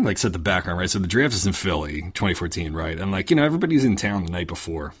like to kind of like set the background, right? So the draft is in Philly, 2014, right? And like everybody's in town the night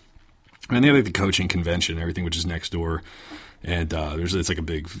before, and they have like the coaching convention, and everything, which is next door. And it's like a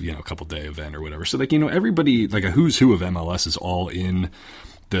big, couple day event or whatever. So like, everybody, like a who's who of MLS is all in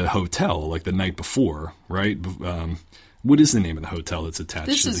the hotel like the night before, right? What is the name of the hotel that's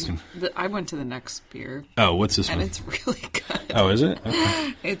attached I went to the next beer. Oh, what's this one? And it's really good. Oh, is it?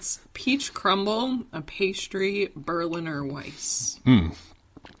 Okay. It's peach crumble, a pastry, Berliner Weiss. Oh,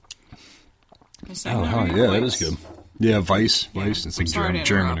 yeah, that is good. Yeah, Weiss. It's like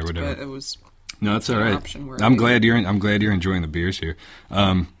German or whatever. But it was... No, that's all right. I'm glad you're enjoying the beers here.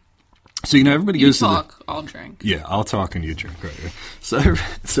 So everybody goes to I'll drink. Yeah, I'll talk and you drink. Right. So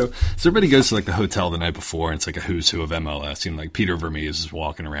everybody goes to like the hotel the night before, and it's like a who's who of MLS. Like Peter Vermees is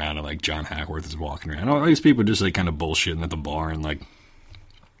walking around, and like John Hackworth is walking around. All these people are just like kind of bullshitting at the bar and like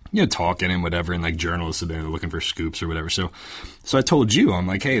talking and whatever, and like journalists are there looking for scoops or whatever. So I told you, I'm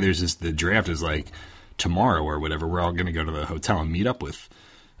like, hey, the draft is like tomorrow or whatever. We're all gonna go to the hotel and meet up with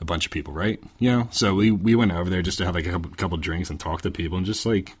a bunch of people, right? So we went over there just to have like a couple drinks and talk to people and just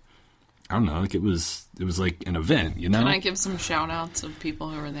like, I don't know, like it was like an event, Can I give some shout outs of people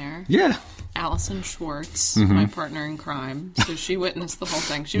who were there? Yeah. Allison Schwartz, my partner in crime. So she witnessed the whole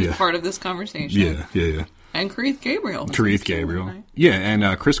thing. She was part of this conversation. Yeah. And Karith Gabriel. Right? Yeah,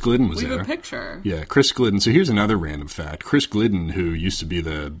 and Chris Glidden was there. We have a picture. Yeah, Chris Glidden. So here's another random fact. Chris Glidden, who used to be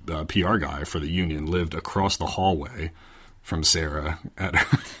the PR guy for the Union, lived across the hallway from Sarah at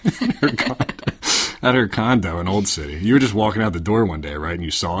her condo in Old City. You were just walking out the door one day, right? And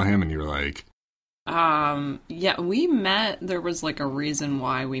you saw him and you were like... Yeah, we met. There was like a reason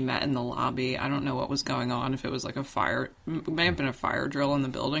why we met in the lobby. I don't know what was going on. If it was like it may have been a fire drill in the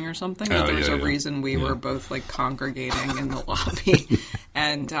building or something. But there was a reason we were both like congregating in the lobby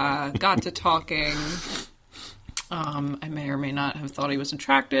and got to talking. I may or may not have thought he was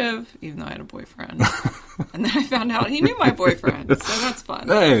attractive, even though I had a boyfriend. And then I found out he knew my boyfriend, so that's fun.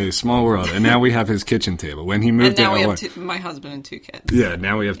 Hey, small world. And now we have his kitchen table. When he moved to LA... we have my husband and 2 kids. Yeah,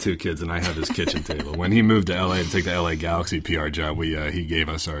 now we have 2 kids, and I have his kitchen table. When he moved to LA to take the LA Galaxy PR job, he gave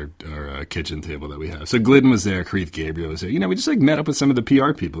us our kitchen table that we have. So Glidden was there, Karith Gabriel was there. We just like met up with some of the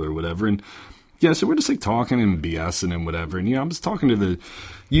PR people or whatever, and yeah, so we're just like talking and BSing and whatever. And I'm just talking to the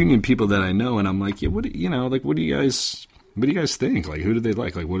Union people that I know, and I'm like, yeah, what do you guys think? Like, who do they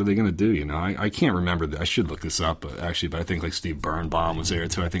like? Like, what are they gonna do? I can't remember. I should look this up, but I think like Steve Birnbaum was there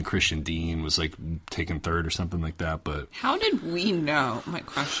too. I think Christian Dean was like taken 3rd or something like that. But how did we know? My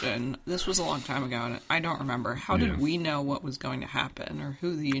question. This was a long time ago, and I don't remember. How did we know what was going to happen or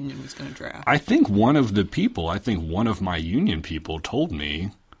who the Union was going to draft? I think one of my Union people told me.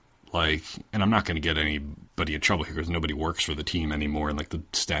 Like, and I'm not going to get anybody in trouble here because nobody works for the team anymore and like the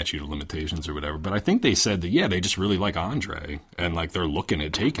statute of limitations or whatever. But I think they said that, yeah, they just really like Andre and like they're looking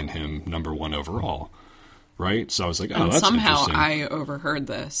at taking him number 1 overall. Right. So I was like, oh, and that's somehow interesting. I overheard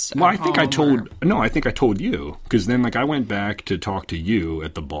this. Well, I think I told you because then like I went back to talk to you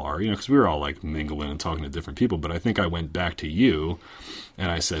at the bar, because we were all like mingling and talking to different people. But I think I went back to you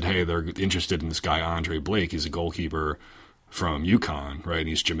and I said, hey, they're interested in this guy, Andre Blake. He's a goalkeeper from UConn, right? And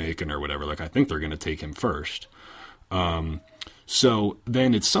he's Jamaican or whatever. Like, I think they're going to take him first. So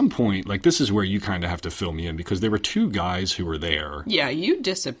then at some point, like, this is where you kind of have to fill me in because there were 2 guys who were there. Yeah, you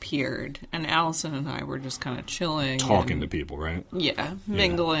disappeared, and Allison and I were just kind of chilling. Talking to people, right? Yeah,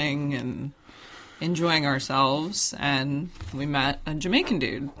 mingling and enjoying ourselves. And we met a Jamaican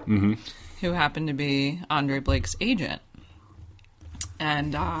dude who happened to be Andre Blake's agent.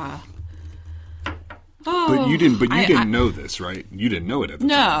 And, but you didn't know this, right? You didn't know it at the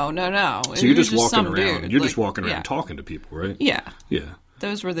time. No. So you're just walking around. Dude. You're just walking around talking to people, right? Yeah. Yeah.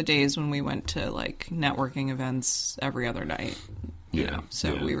 Those were the days when we went to like networking events every other night. Yeah.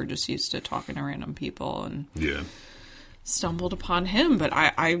 So we were just used to talking to random people and stumbled upon him. But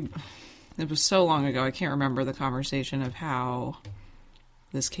I it was so long ago, I can't remember the conversation of how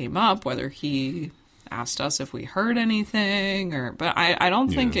this came up, whether he asked us if we heard anything but I don't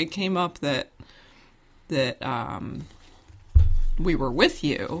think it came up that we were with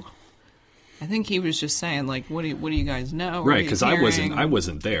you. I think he was just saying, like, what do you guys know? Right, because I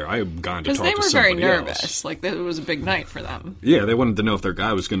wasn't there. I had gone to talk to somebody else. Because they were very nervous. Like, it was a big night for them. Yeah, they wanted to know if their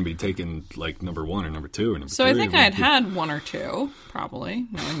guy was going to be taking, like, number 1 or number 2 or number 3. So I think I had 1 or 2, probably,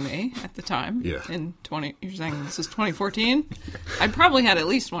 knowing me at the time. Yeah. You're saying this is 2014? I probably had at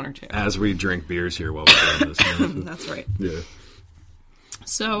least 1 or 2. As we drink beers here while we're doing this. That's right. Yeah.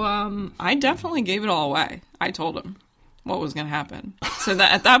 So I definitely gave it all away. I told him what was going to happen. So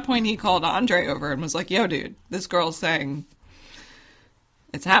that at that point he called Andre over and was like, yo, dude, this girl's saying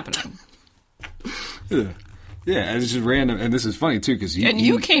it's happening. Yeah, and it's just random. And this is funny, too, because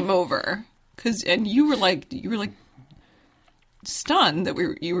you came over, and you were like stunned that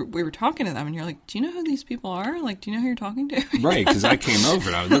we were talking to them, and you're like, do you know who these people are? Like, do you know who you're talking to? Right, because I came over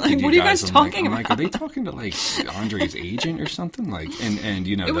and I was looking at what are you guys talking about? I'm like, are they talking to like Andre's agent or something? Like, and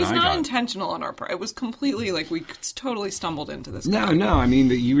you know, it was not intentional on our part. It was completely like we totally stumbled into this. No. I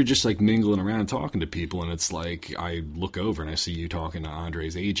mean, you were just like mingling around talking to people, and it's like I look over and I see you talking to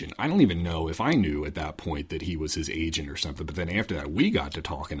Andre's agent. I don't even know if I knew at that point that he was his agent or something. But then after that, we got to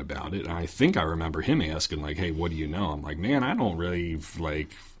talking about it, and I think I remember him asking like, "Hey, what do you know?" I'm like, "Man, I don't really like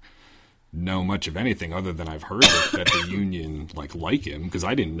know much of anything other than I've heard that the union like him, because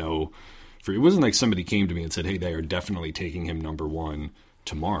I didn't know it wasn't like somebody came to me and said, hey, they are definitely taking him number 1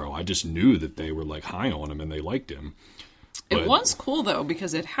 tomorrow. I just knew that they were like high on him and they liked him. It was cool, though,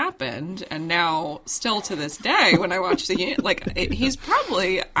 because it happened, and now, still to this day, when I watch he's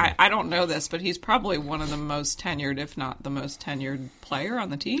probably, I don't know this, but he's probably one of the most tenured, if not the most tenured player on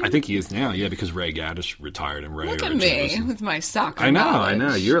the team. I think he is now, yeah, because Ray Gaddis retired, and Ray... Look at me, with my soccer I knowledge.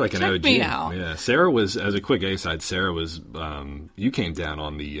 know, you're like an Check OG. Me out. Yeah, Sarah was, as a quick A-side, Sarah was, you came down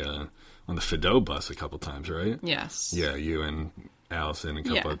on the Fido bus a couple times, right? Yes. Yeah, you and... Allison and a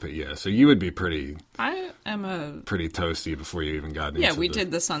couple of people. Yeah, so you would be pretty... I am pretty toasty before you even got into Yeah, we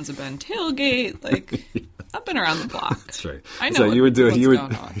did the Sons of Ben tailgate. Like, I've been around the block. That's right. I know what's going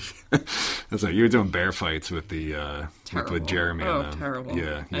on. That's right. You were doing bear fights with the with Jeremy. Oh, terrible.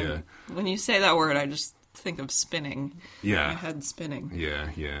 Yeah. When you say that word, I just think of spinning. Yeah. My head spinning.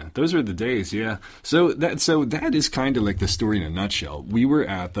 Yeah. Those are the days, yeah. So that is kind of like the story in a nutshell. We were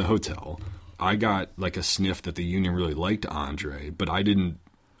at the hotel. I got like a sniff that the union really liked Andre, but I didn't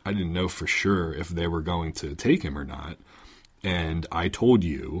know for sure if they were going to take him or not. And I told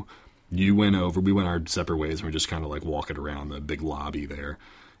you went over, we went our separate ways, and we're just kind of like walking around the big lobby there.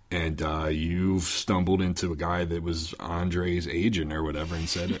 And you stumbled into a guy that was Andre's agent or whatever,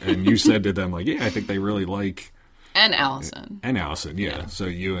 and you said to them like, yeah, I think they really like. And Allison, yeah. So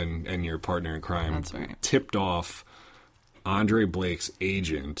you and your partner in crime That's right. tipped off Andre Blake's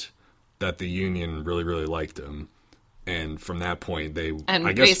agent that the union really, really liked him. And from that point,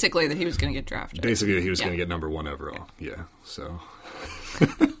 basically that he was going to get drafted. Basically that he was going to get number 1 overall. Yeah, so...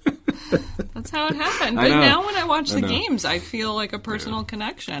 That's how it happened. But now when I watch the games, I feel like a personal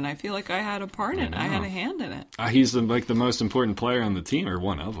connection. I feel like I had a part in it. I had a hand in it. He's the most important player on the team, or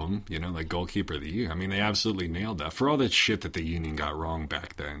one of them, like goalkeeper of the year. I mean, they absolutely nailed that. For all that shit that the union got wrong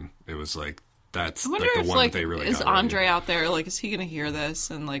back then, it was like, that's like the one that they really got. Is Andre out there? Like, is he going to hear this?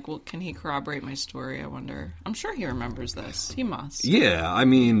 And like, can he corroborate my story? I wonder. I'm sure he remembers this. He must. Yeah, I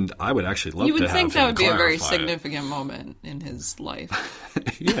mean, I would actually love to have him. You would think that would be a very significant moment in his life.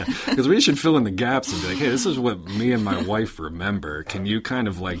 Yeah, because we should fill in the gaps and be like, hey, this is what me and my wife remember. Can you kind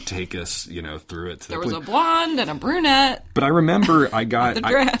of like take us, through it? There was a blonde and a brunette. But I remember I got the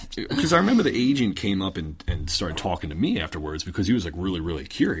draft because I remember the agent came up and started talking to me afterwards because he was like really, really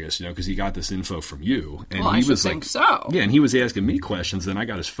curious, because he got this info from you, and he was like, so. Yeah, and he was asking me questions. Then I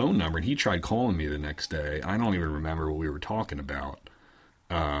got his phone number, and he tried calling me the next day. I don't even remember what we were talking about.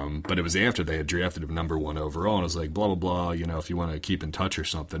 But it was after they had drafted him number 1 overall, and I was like, blah blah blah. If you want to keep in touch or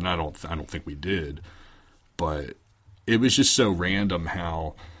something. I don't think we did, but it was just so random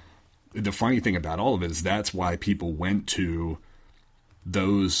how. The funny thing about all of it is that's why people went to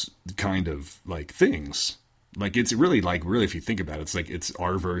those kind of like things. Like it's really if you think about it, it's like it's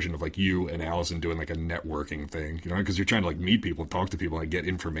our version of like you and Allison doing like a networking thing, because you're trying to like meet people, talk to people, and get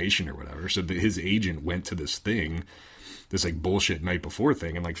information or whatever. So his agent went to this thing, this like bullshit night before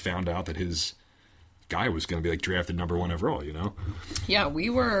thing, and like found out that his guy was going to be like drafted number 1 overall. Yeah, we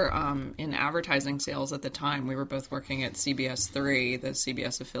were in advertising sales at the time. We were both working at CBS 3, the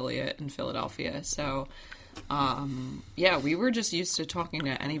CBS affiliate in Philadelphia. So. We were just used to talking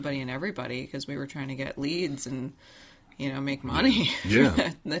to anybody and everybody because we were trying to get leads and, make money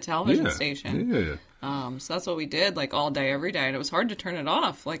from the television station. Yeah. So that's what we did like all day, every day. And it was hard to turn it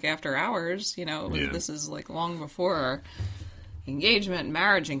off like after hours, this is like long before engagement,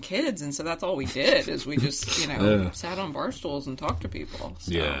 marriage, and kids, and so that's all we did is we just sat on bar stools and talked to people.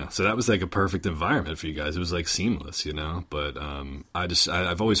 So. Yeah, so that was like a perfect environment for you guys. It was like seamless, but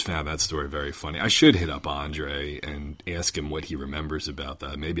I've always found that story very funny. I should hit up Andre and ask him what he remembers about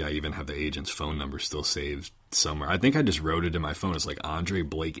that. Maybe I even have the agent's phone number still saved somewhere. I think I just wrote it in my phone. It's like Andre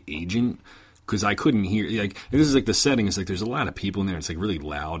Blake agent. Because I couldn't hear, like, this is like the setting is like there's a lot of people in there. It's like really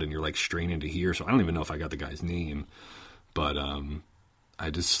loud and you're like straining to hear. So I don't even know if I got the guy's name. But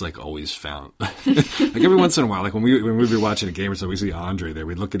I just like always found like every once in a while, like when we'd be watching a game or something, we see Andre there,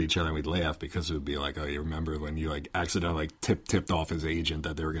 we'd look at each other and we'd laugh because it would be like, oh, you remember when you like accidentally like tipped off his agent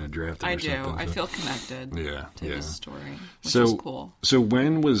that they were going to draft him? I or do. something. I feel connected. To his story, which is cool. So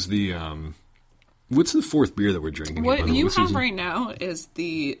when was the what's the fourth beer that we're drinking? What you have right now is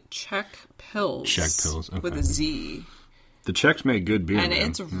the Czech Pils. Czech Pils, okay. With a Z. The Czechs make good beer, and man.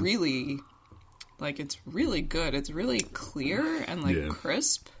 it's really. Like, it's really good. It's really clear and, like,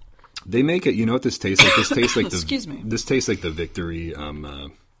 crisp. They make it, you know what this tastes like? This tastes like Excuse me. This tastes like the Victory,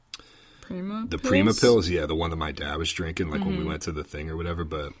 Prima the Pils? Prima Pils, yeah, the one that my dad was drinking, like when we went to the thing or whatever.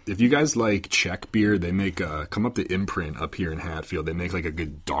 But if you guys like Czech beer, they make, come up to Imprint up here in Hatfield. They make, like, a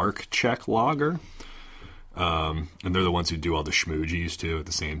good dark Czech lager. And they're the ones who do all the schmoogies, too, at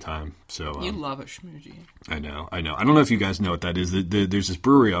the same time. So you love a schmoogie. I know. I don't know if you guys know what that is. There's this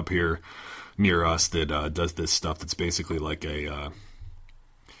brewery up here near us that does this stuff that's basically like a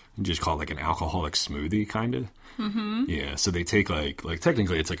you just call it like an alcoholic smoothie kind of. Mm-hmm. Yeah, so they take like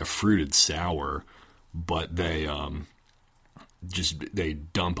technically it's like a fruited sour, but they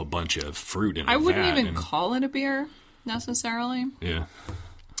dump a bunch of fruit in. I wouldn't even call it a beer necessarily. Yeah.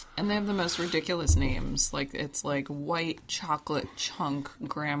 And they have the most ridiculous names. Like it's like white chocolate chunk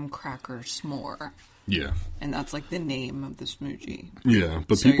graham cracker s'more. Yeah. And that's like the name of the smoothie. Yeah,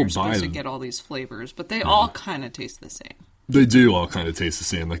 but so people you're supposed buy to them. get all these flavors, but they all kind of taste the same. They do all kind of taste the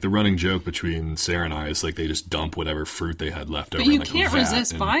same. Like the running joke between Sarah and I is like they just dump whatever fruit they had left over. But you like can't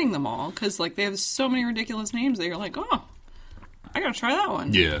resist buying them all because like they have so many ridiculous names that you're like, oh, I gotta try that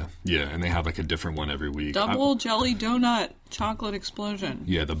one. Yeah, and they have like a different one every week. Double jelly donut chocolate explosion.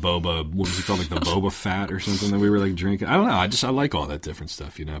 Yeah, the boba, what was it called, like the boba fat or something that we were like drinking. I don't know. I like all that different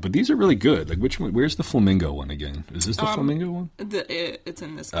stuff, But these are really good. Like which one? Where's the flamingo one again? Is this the flamingo one? It's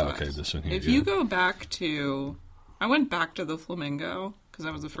in this. Glass. Oh, okay, this one here. If you go back to, I went back to the flamingo because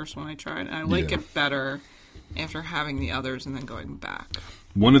that was the first one I tried, and I like it better after having the others and then going back.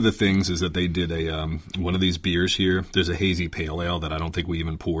 One of the things is that they did a one of these beers here. There's a hazy pale ale that I don't think we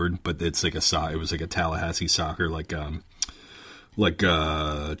even poured, but it's like it was like a Tallahassee soccer like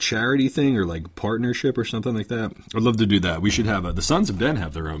a charity thing or like partnership or something like that. I'd love to do that. We should have the Sons of Ben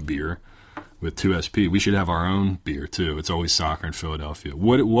have their own beer with 2SP. We should have our own beer too. It's always soccer in Philadelphia.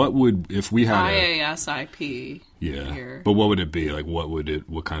 What would if we had IASIP? Beer. But what would it be? Like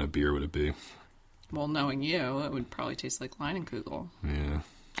what kind of beer would it be? Well, knowing you, it would probably taste like Leinenkugel. Yeah,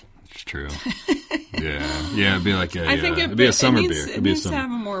 it's true. yeah, it'd be like it'd be a summer beer. It needs to have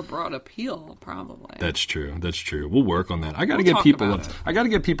a more broad appeal, probably. That's true. We'll work on that. I got to get people up. I got to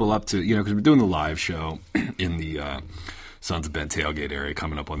get people up to because we're doing the live show in the Sons of Ben tailgate area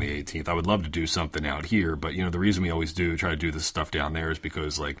coming up on the 18th. I would love to do something out here, but the reason we always try to do this stuff down there is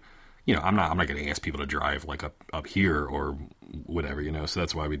because I'm not going to ask people to drive like up here or whatever, so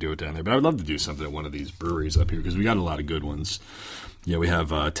that's why we do it down there. But I would love to do something at one of these breweries up here because we got a lot of good ones. Yeah, we have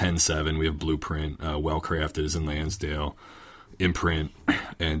 10-7, we have Blueprint, Well Crafted is in Lansdale, Imprint,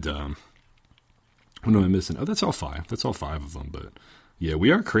 and what am I missing? Oh, that's all five. That's all five of them. But yeah,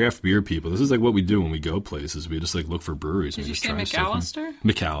 we are craft beer people. This is like what we do when we go places. We just like look for breweries. Did and you just say try McAllister?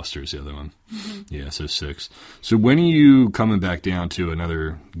 McAllister's the other one. Mm-hmm. Yeah, so 6. So when are you coming back down to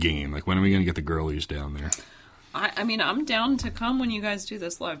another game? Like when are we going to get the girlies down there? I mean, I'm down to come when you guys do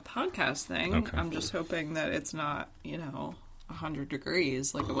this live podcast thing. Okay. I'm just hoping that it's not, 100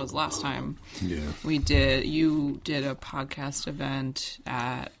 degrees like it was last time. Yeah. You did a podcast event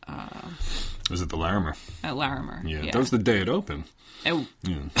at... was it the Larimer? At Larimer, yeah. That was the day it opened.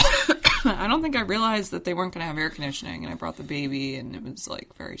 I don't think I realized that they weren't going to have air conditioning, and I brought the baby, and it was,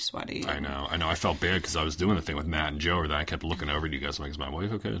 very sweaty. I know. I felt bad because I was doing the thing with Matt and Joe, and I kept looking over at you guys like, is my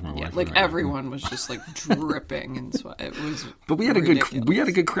wife okay? Is my wife okay? Everyone was just, dripping in sweat. It was But we had a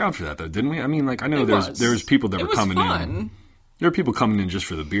good crowd for that, though, didn't we? I mean, I know there was people that were coming in. There were people coming in just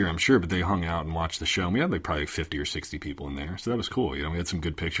for the beer, I'm sure, but they hung out and watched the show. And we had probably 50 or 60 people in there, so that was cool. We had some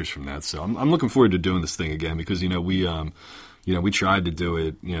good pictures from that. So I'm looking forward to doing this thing again because we tried to do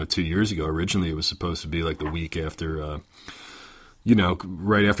it 2 years ago. Originally, it was supposed to be like the week after,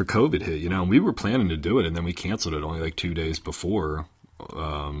 right after COVID hit. And we were planning to do it, and then we canceled it only 2 days before.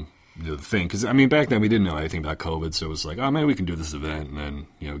 the thing. Because, I mean, back then we didn't know anything about COVID, so it was like, oh, maybe we can do this event and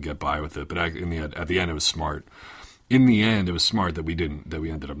then, get by with it. But at the end, it was smart. In the end, it was smart that we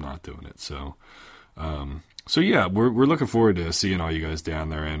ended up not doing it. So, yeah, we're looking forward to seeing all you guys down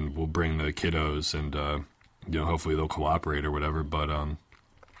there, and we'll bring the kiddos, and hopefully they'll cooperate or whatever. But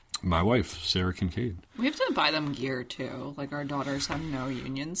my wife, Sarah Kincaid, we have to buy them gear too. Like our daughters have no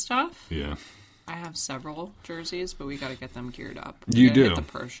union stuff. Yeah, I have several jerseys, but we got to get them geared up. You do at the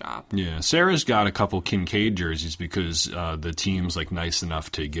pro shop. Yeah, Sarah's got a couple Kincaid jerseys because the team's like nice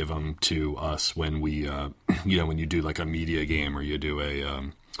enough to give them to us when we, when you do like a media game or you do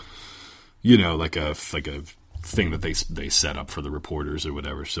a, like a thing that they set up for the reporters or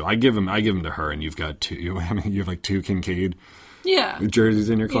whatever. So I give them to her, and you've got two. You have like two Kincaid. Yeah. Jerseys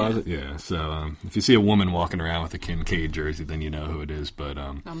in your closet? Yeah. So if you see a woman walking around with a Kincaid jersey, then you know who it is. But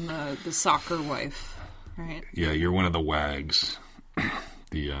I'm the soccer wife, right? Yeah, you're one of the wags.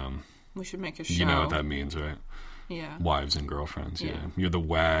 We should make a show. You know what that means, right? Yeah. Wives and girlfriends, yeah. You're the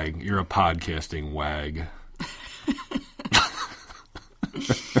wag. You're a podcasting wag.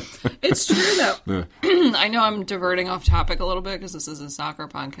 It's true, though. I know I'm diverting off topic a little bit because this is a soccer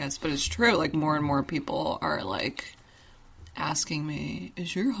podcast, but it's true. Like, more and more people are, like, asking me,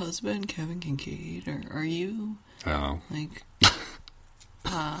 is your husband Kevin Kincaid, or are you? Oh. Like,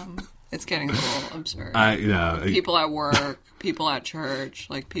 it's getting a little absurd. People at work, people at church,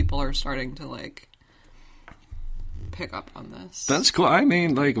 like, people are starting to, like, pick up on this. That's cool. I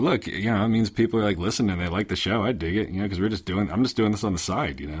mean, like, look, it means people are like listening. They like the show. I dig it, because I'm just doing this on the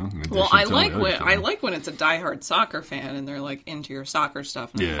side, Well, I like when it's a diehard soccer fan and they're like into your soccer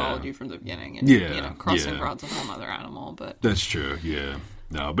stuff and they followed you from the beginning. And crossing broad's a whole other animal, but that's true. Yeah,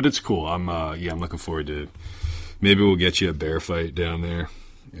 no, but it's cool. I'm looking forward to. Maybe we'll get you a bear fight down there,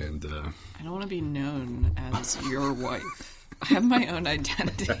 and I don't want to be known as your wife. I have my own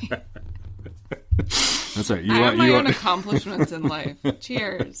identity. That's right. I have my own accomplishments in life.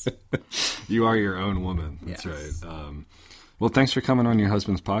 Cheers. You are your own woman. That's yes. Right. Well, thanks for coming on your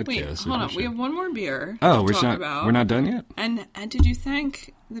husband's podcast. Wait, hold on. We have one more beer. Oh, we're not done yet. And did you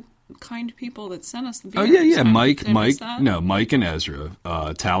thank the kind people that sent us the beer? Oh yeah. Mike, Mike and Ezra,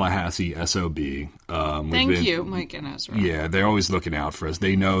 Tallahassee SOB. Thank you, Mike and Ezra. Yeah, they're always looking out for us.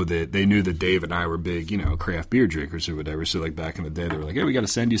 They knew that Dave and I were big, craft beer drinkers or whatever. So like back in the day, they were like, "Yeah, we got to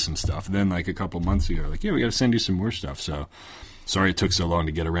send you some stuff." And then like a couple months ago, like, "Yeah, we got to send you some more stuff." So sorry it took so long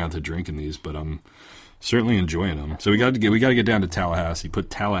to get around to drinking these, but I'm certainly enjoying them. So we got to get down to Tallahassee. Put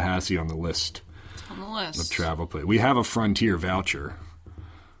Tallahassee on the list. It's on the list of travel place. We have a Frontier voucher.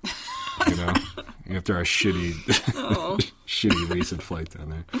 After our shitty recent flight down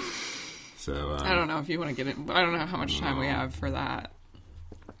there. So I don't know if you want to get it. I don't know how much time we have for that.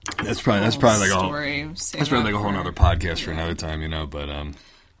 That's probably like a whole other podcast for another time, But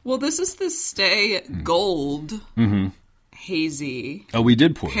well, this is the Stay Gold hazy. Oh, we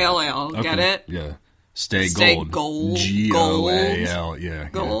did pour pale ale. Okay. Get it? Yeah. Stay Gold. Goal. Yeah.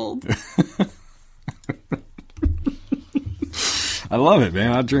 Gold. Yeah. I love it,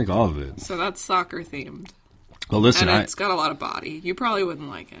 man. I'll drink all of it. So that's soccer themed. Well, listen, and it's got a lot of body. You probably wouldn't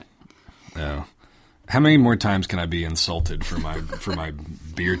like it. No. How many more times can I be insulted for my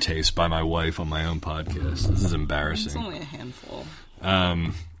beer taste by my wife on my own podcast? This is embarrassing. It's only a handful.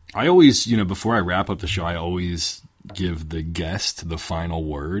 I always, before I wrap up the show, I always give the guest the final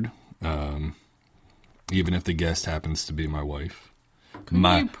word, even if the guest happens to be my wife. Couldn't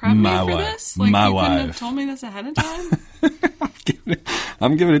you prep me for this? Like, my you wife. Couldn't have told me this ahead of time?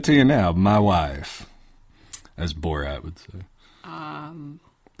 I'm giving it to you now. My wife, as Borat would say.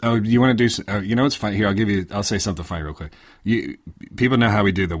 Oh, you want to do? What's funny? Here, I'll say something funny real quick. People know how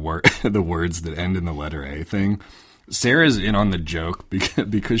we do the words that end in the letter A thing. Sarah's in on the joke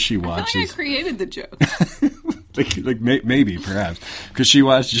because she watches. I feel like I created the joke. maybe perhaps because she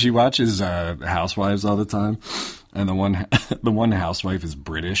watches Housewives all the time. And the one housewife is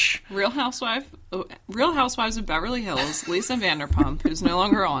British. Real Housewives of Beverly Hills, Lisa Vanderpump, who's no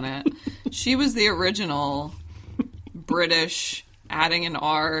longer on it. She was the original British, adding an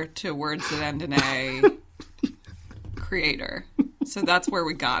R to words that end in A creator. So that's where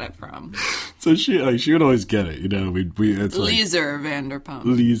we got it from. So she would always get it, It's Lisa Vanderpump.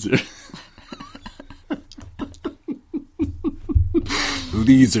 Lisa.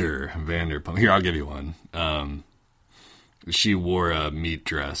 Lisa Vanderpump. Here, I'll give you one. She wore a meat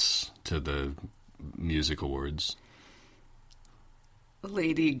dress to the music awards.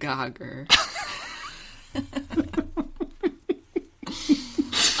 Lady Gaga.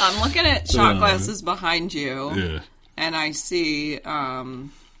 I'm looking at shot glasses behind you, and I see, how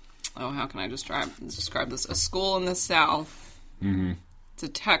can I describe this? A school in the South. Mm-hmm. It's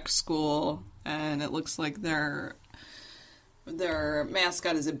a tech school, and it looks like their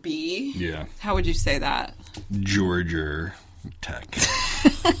mascot is a bee. Yeah. How would you say that? Georgia Tech.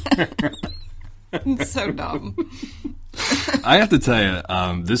 It's so dumb. I have to tell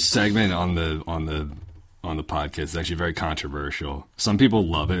you, this segment on the podcast is actually very controversial. Some people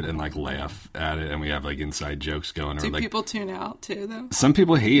love it and like laugh at it, and we have like inside jokes going. Do like, people tune out too, though? Some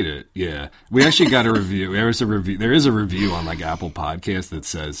people hate it. Yeah, we actually got a review. There is a review on like Apple Podcasts that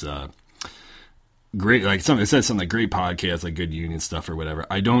says great. Like it says something like great podcast, like good union stuff or whatever.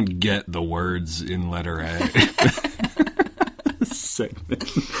 I don't get the words in letter A. Segment.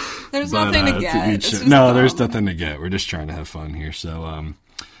 There's nothing to get. There's nothing to get. We're just trying to have fun here. So,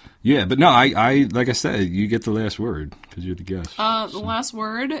 yeah, but no, I like I said, you get the last word because you're the guest. The last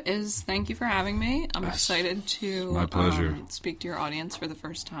word is thank you for having me. I'm excited to my pleasure. Speak to your audience for the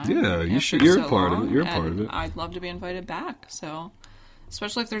first time. Yeah, you should. You're a part of it. You're a part of it. I'd love to be invited back. So,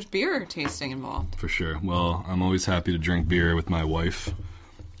 especially if there's beer tasting involved. For sure. Well, I'm always happy to drink beer with my wife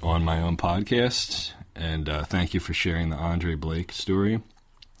on my own podcast. And thank you for sharing the Andre Blake story.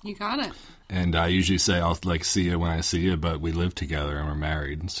 You got it. And I usually say I'll like see you when I see you, but we live together and we're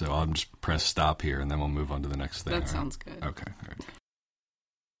married, so I'll just press stop here and then we'll move on to the next thing. That sounds good. Okay. All right.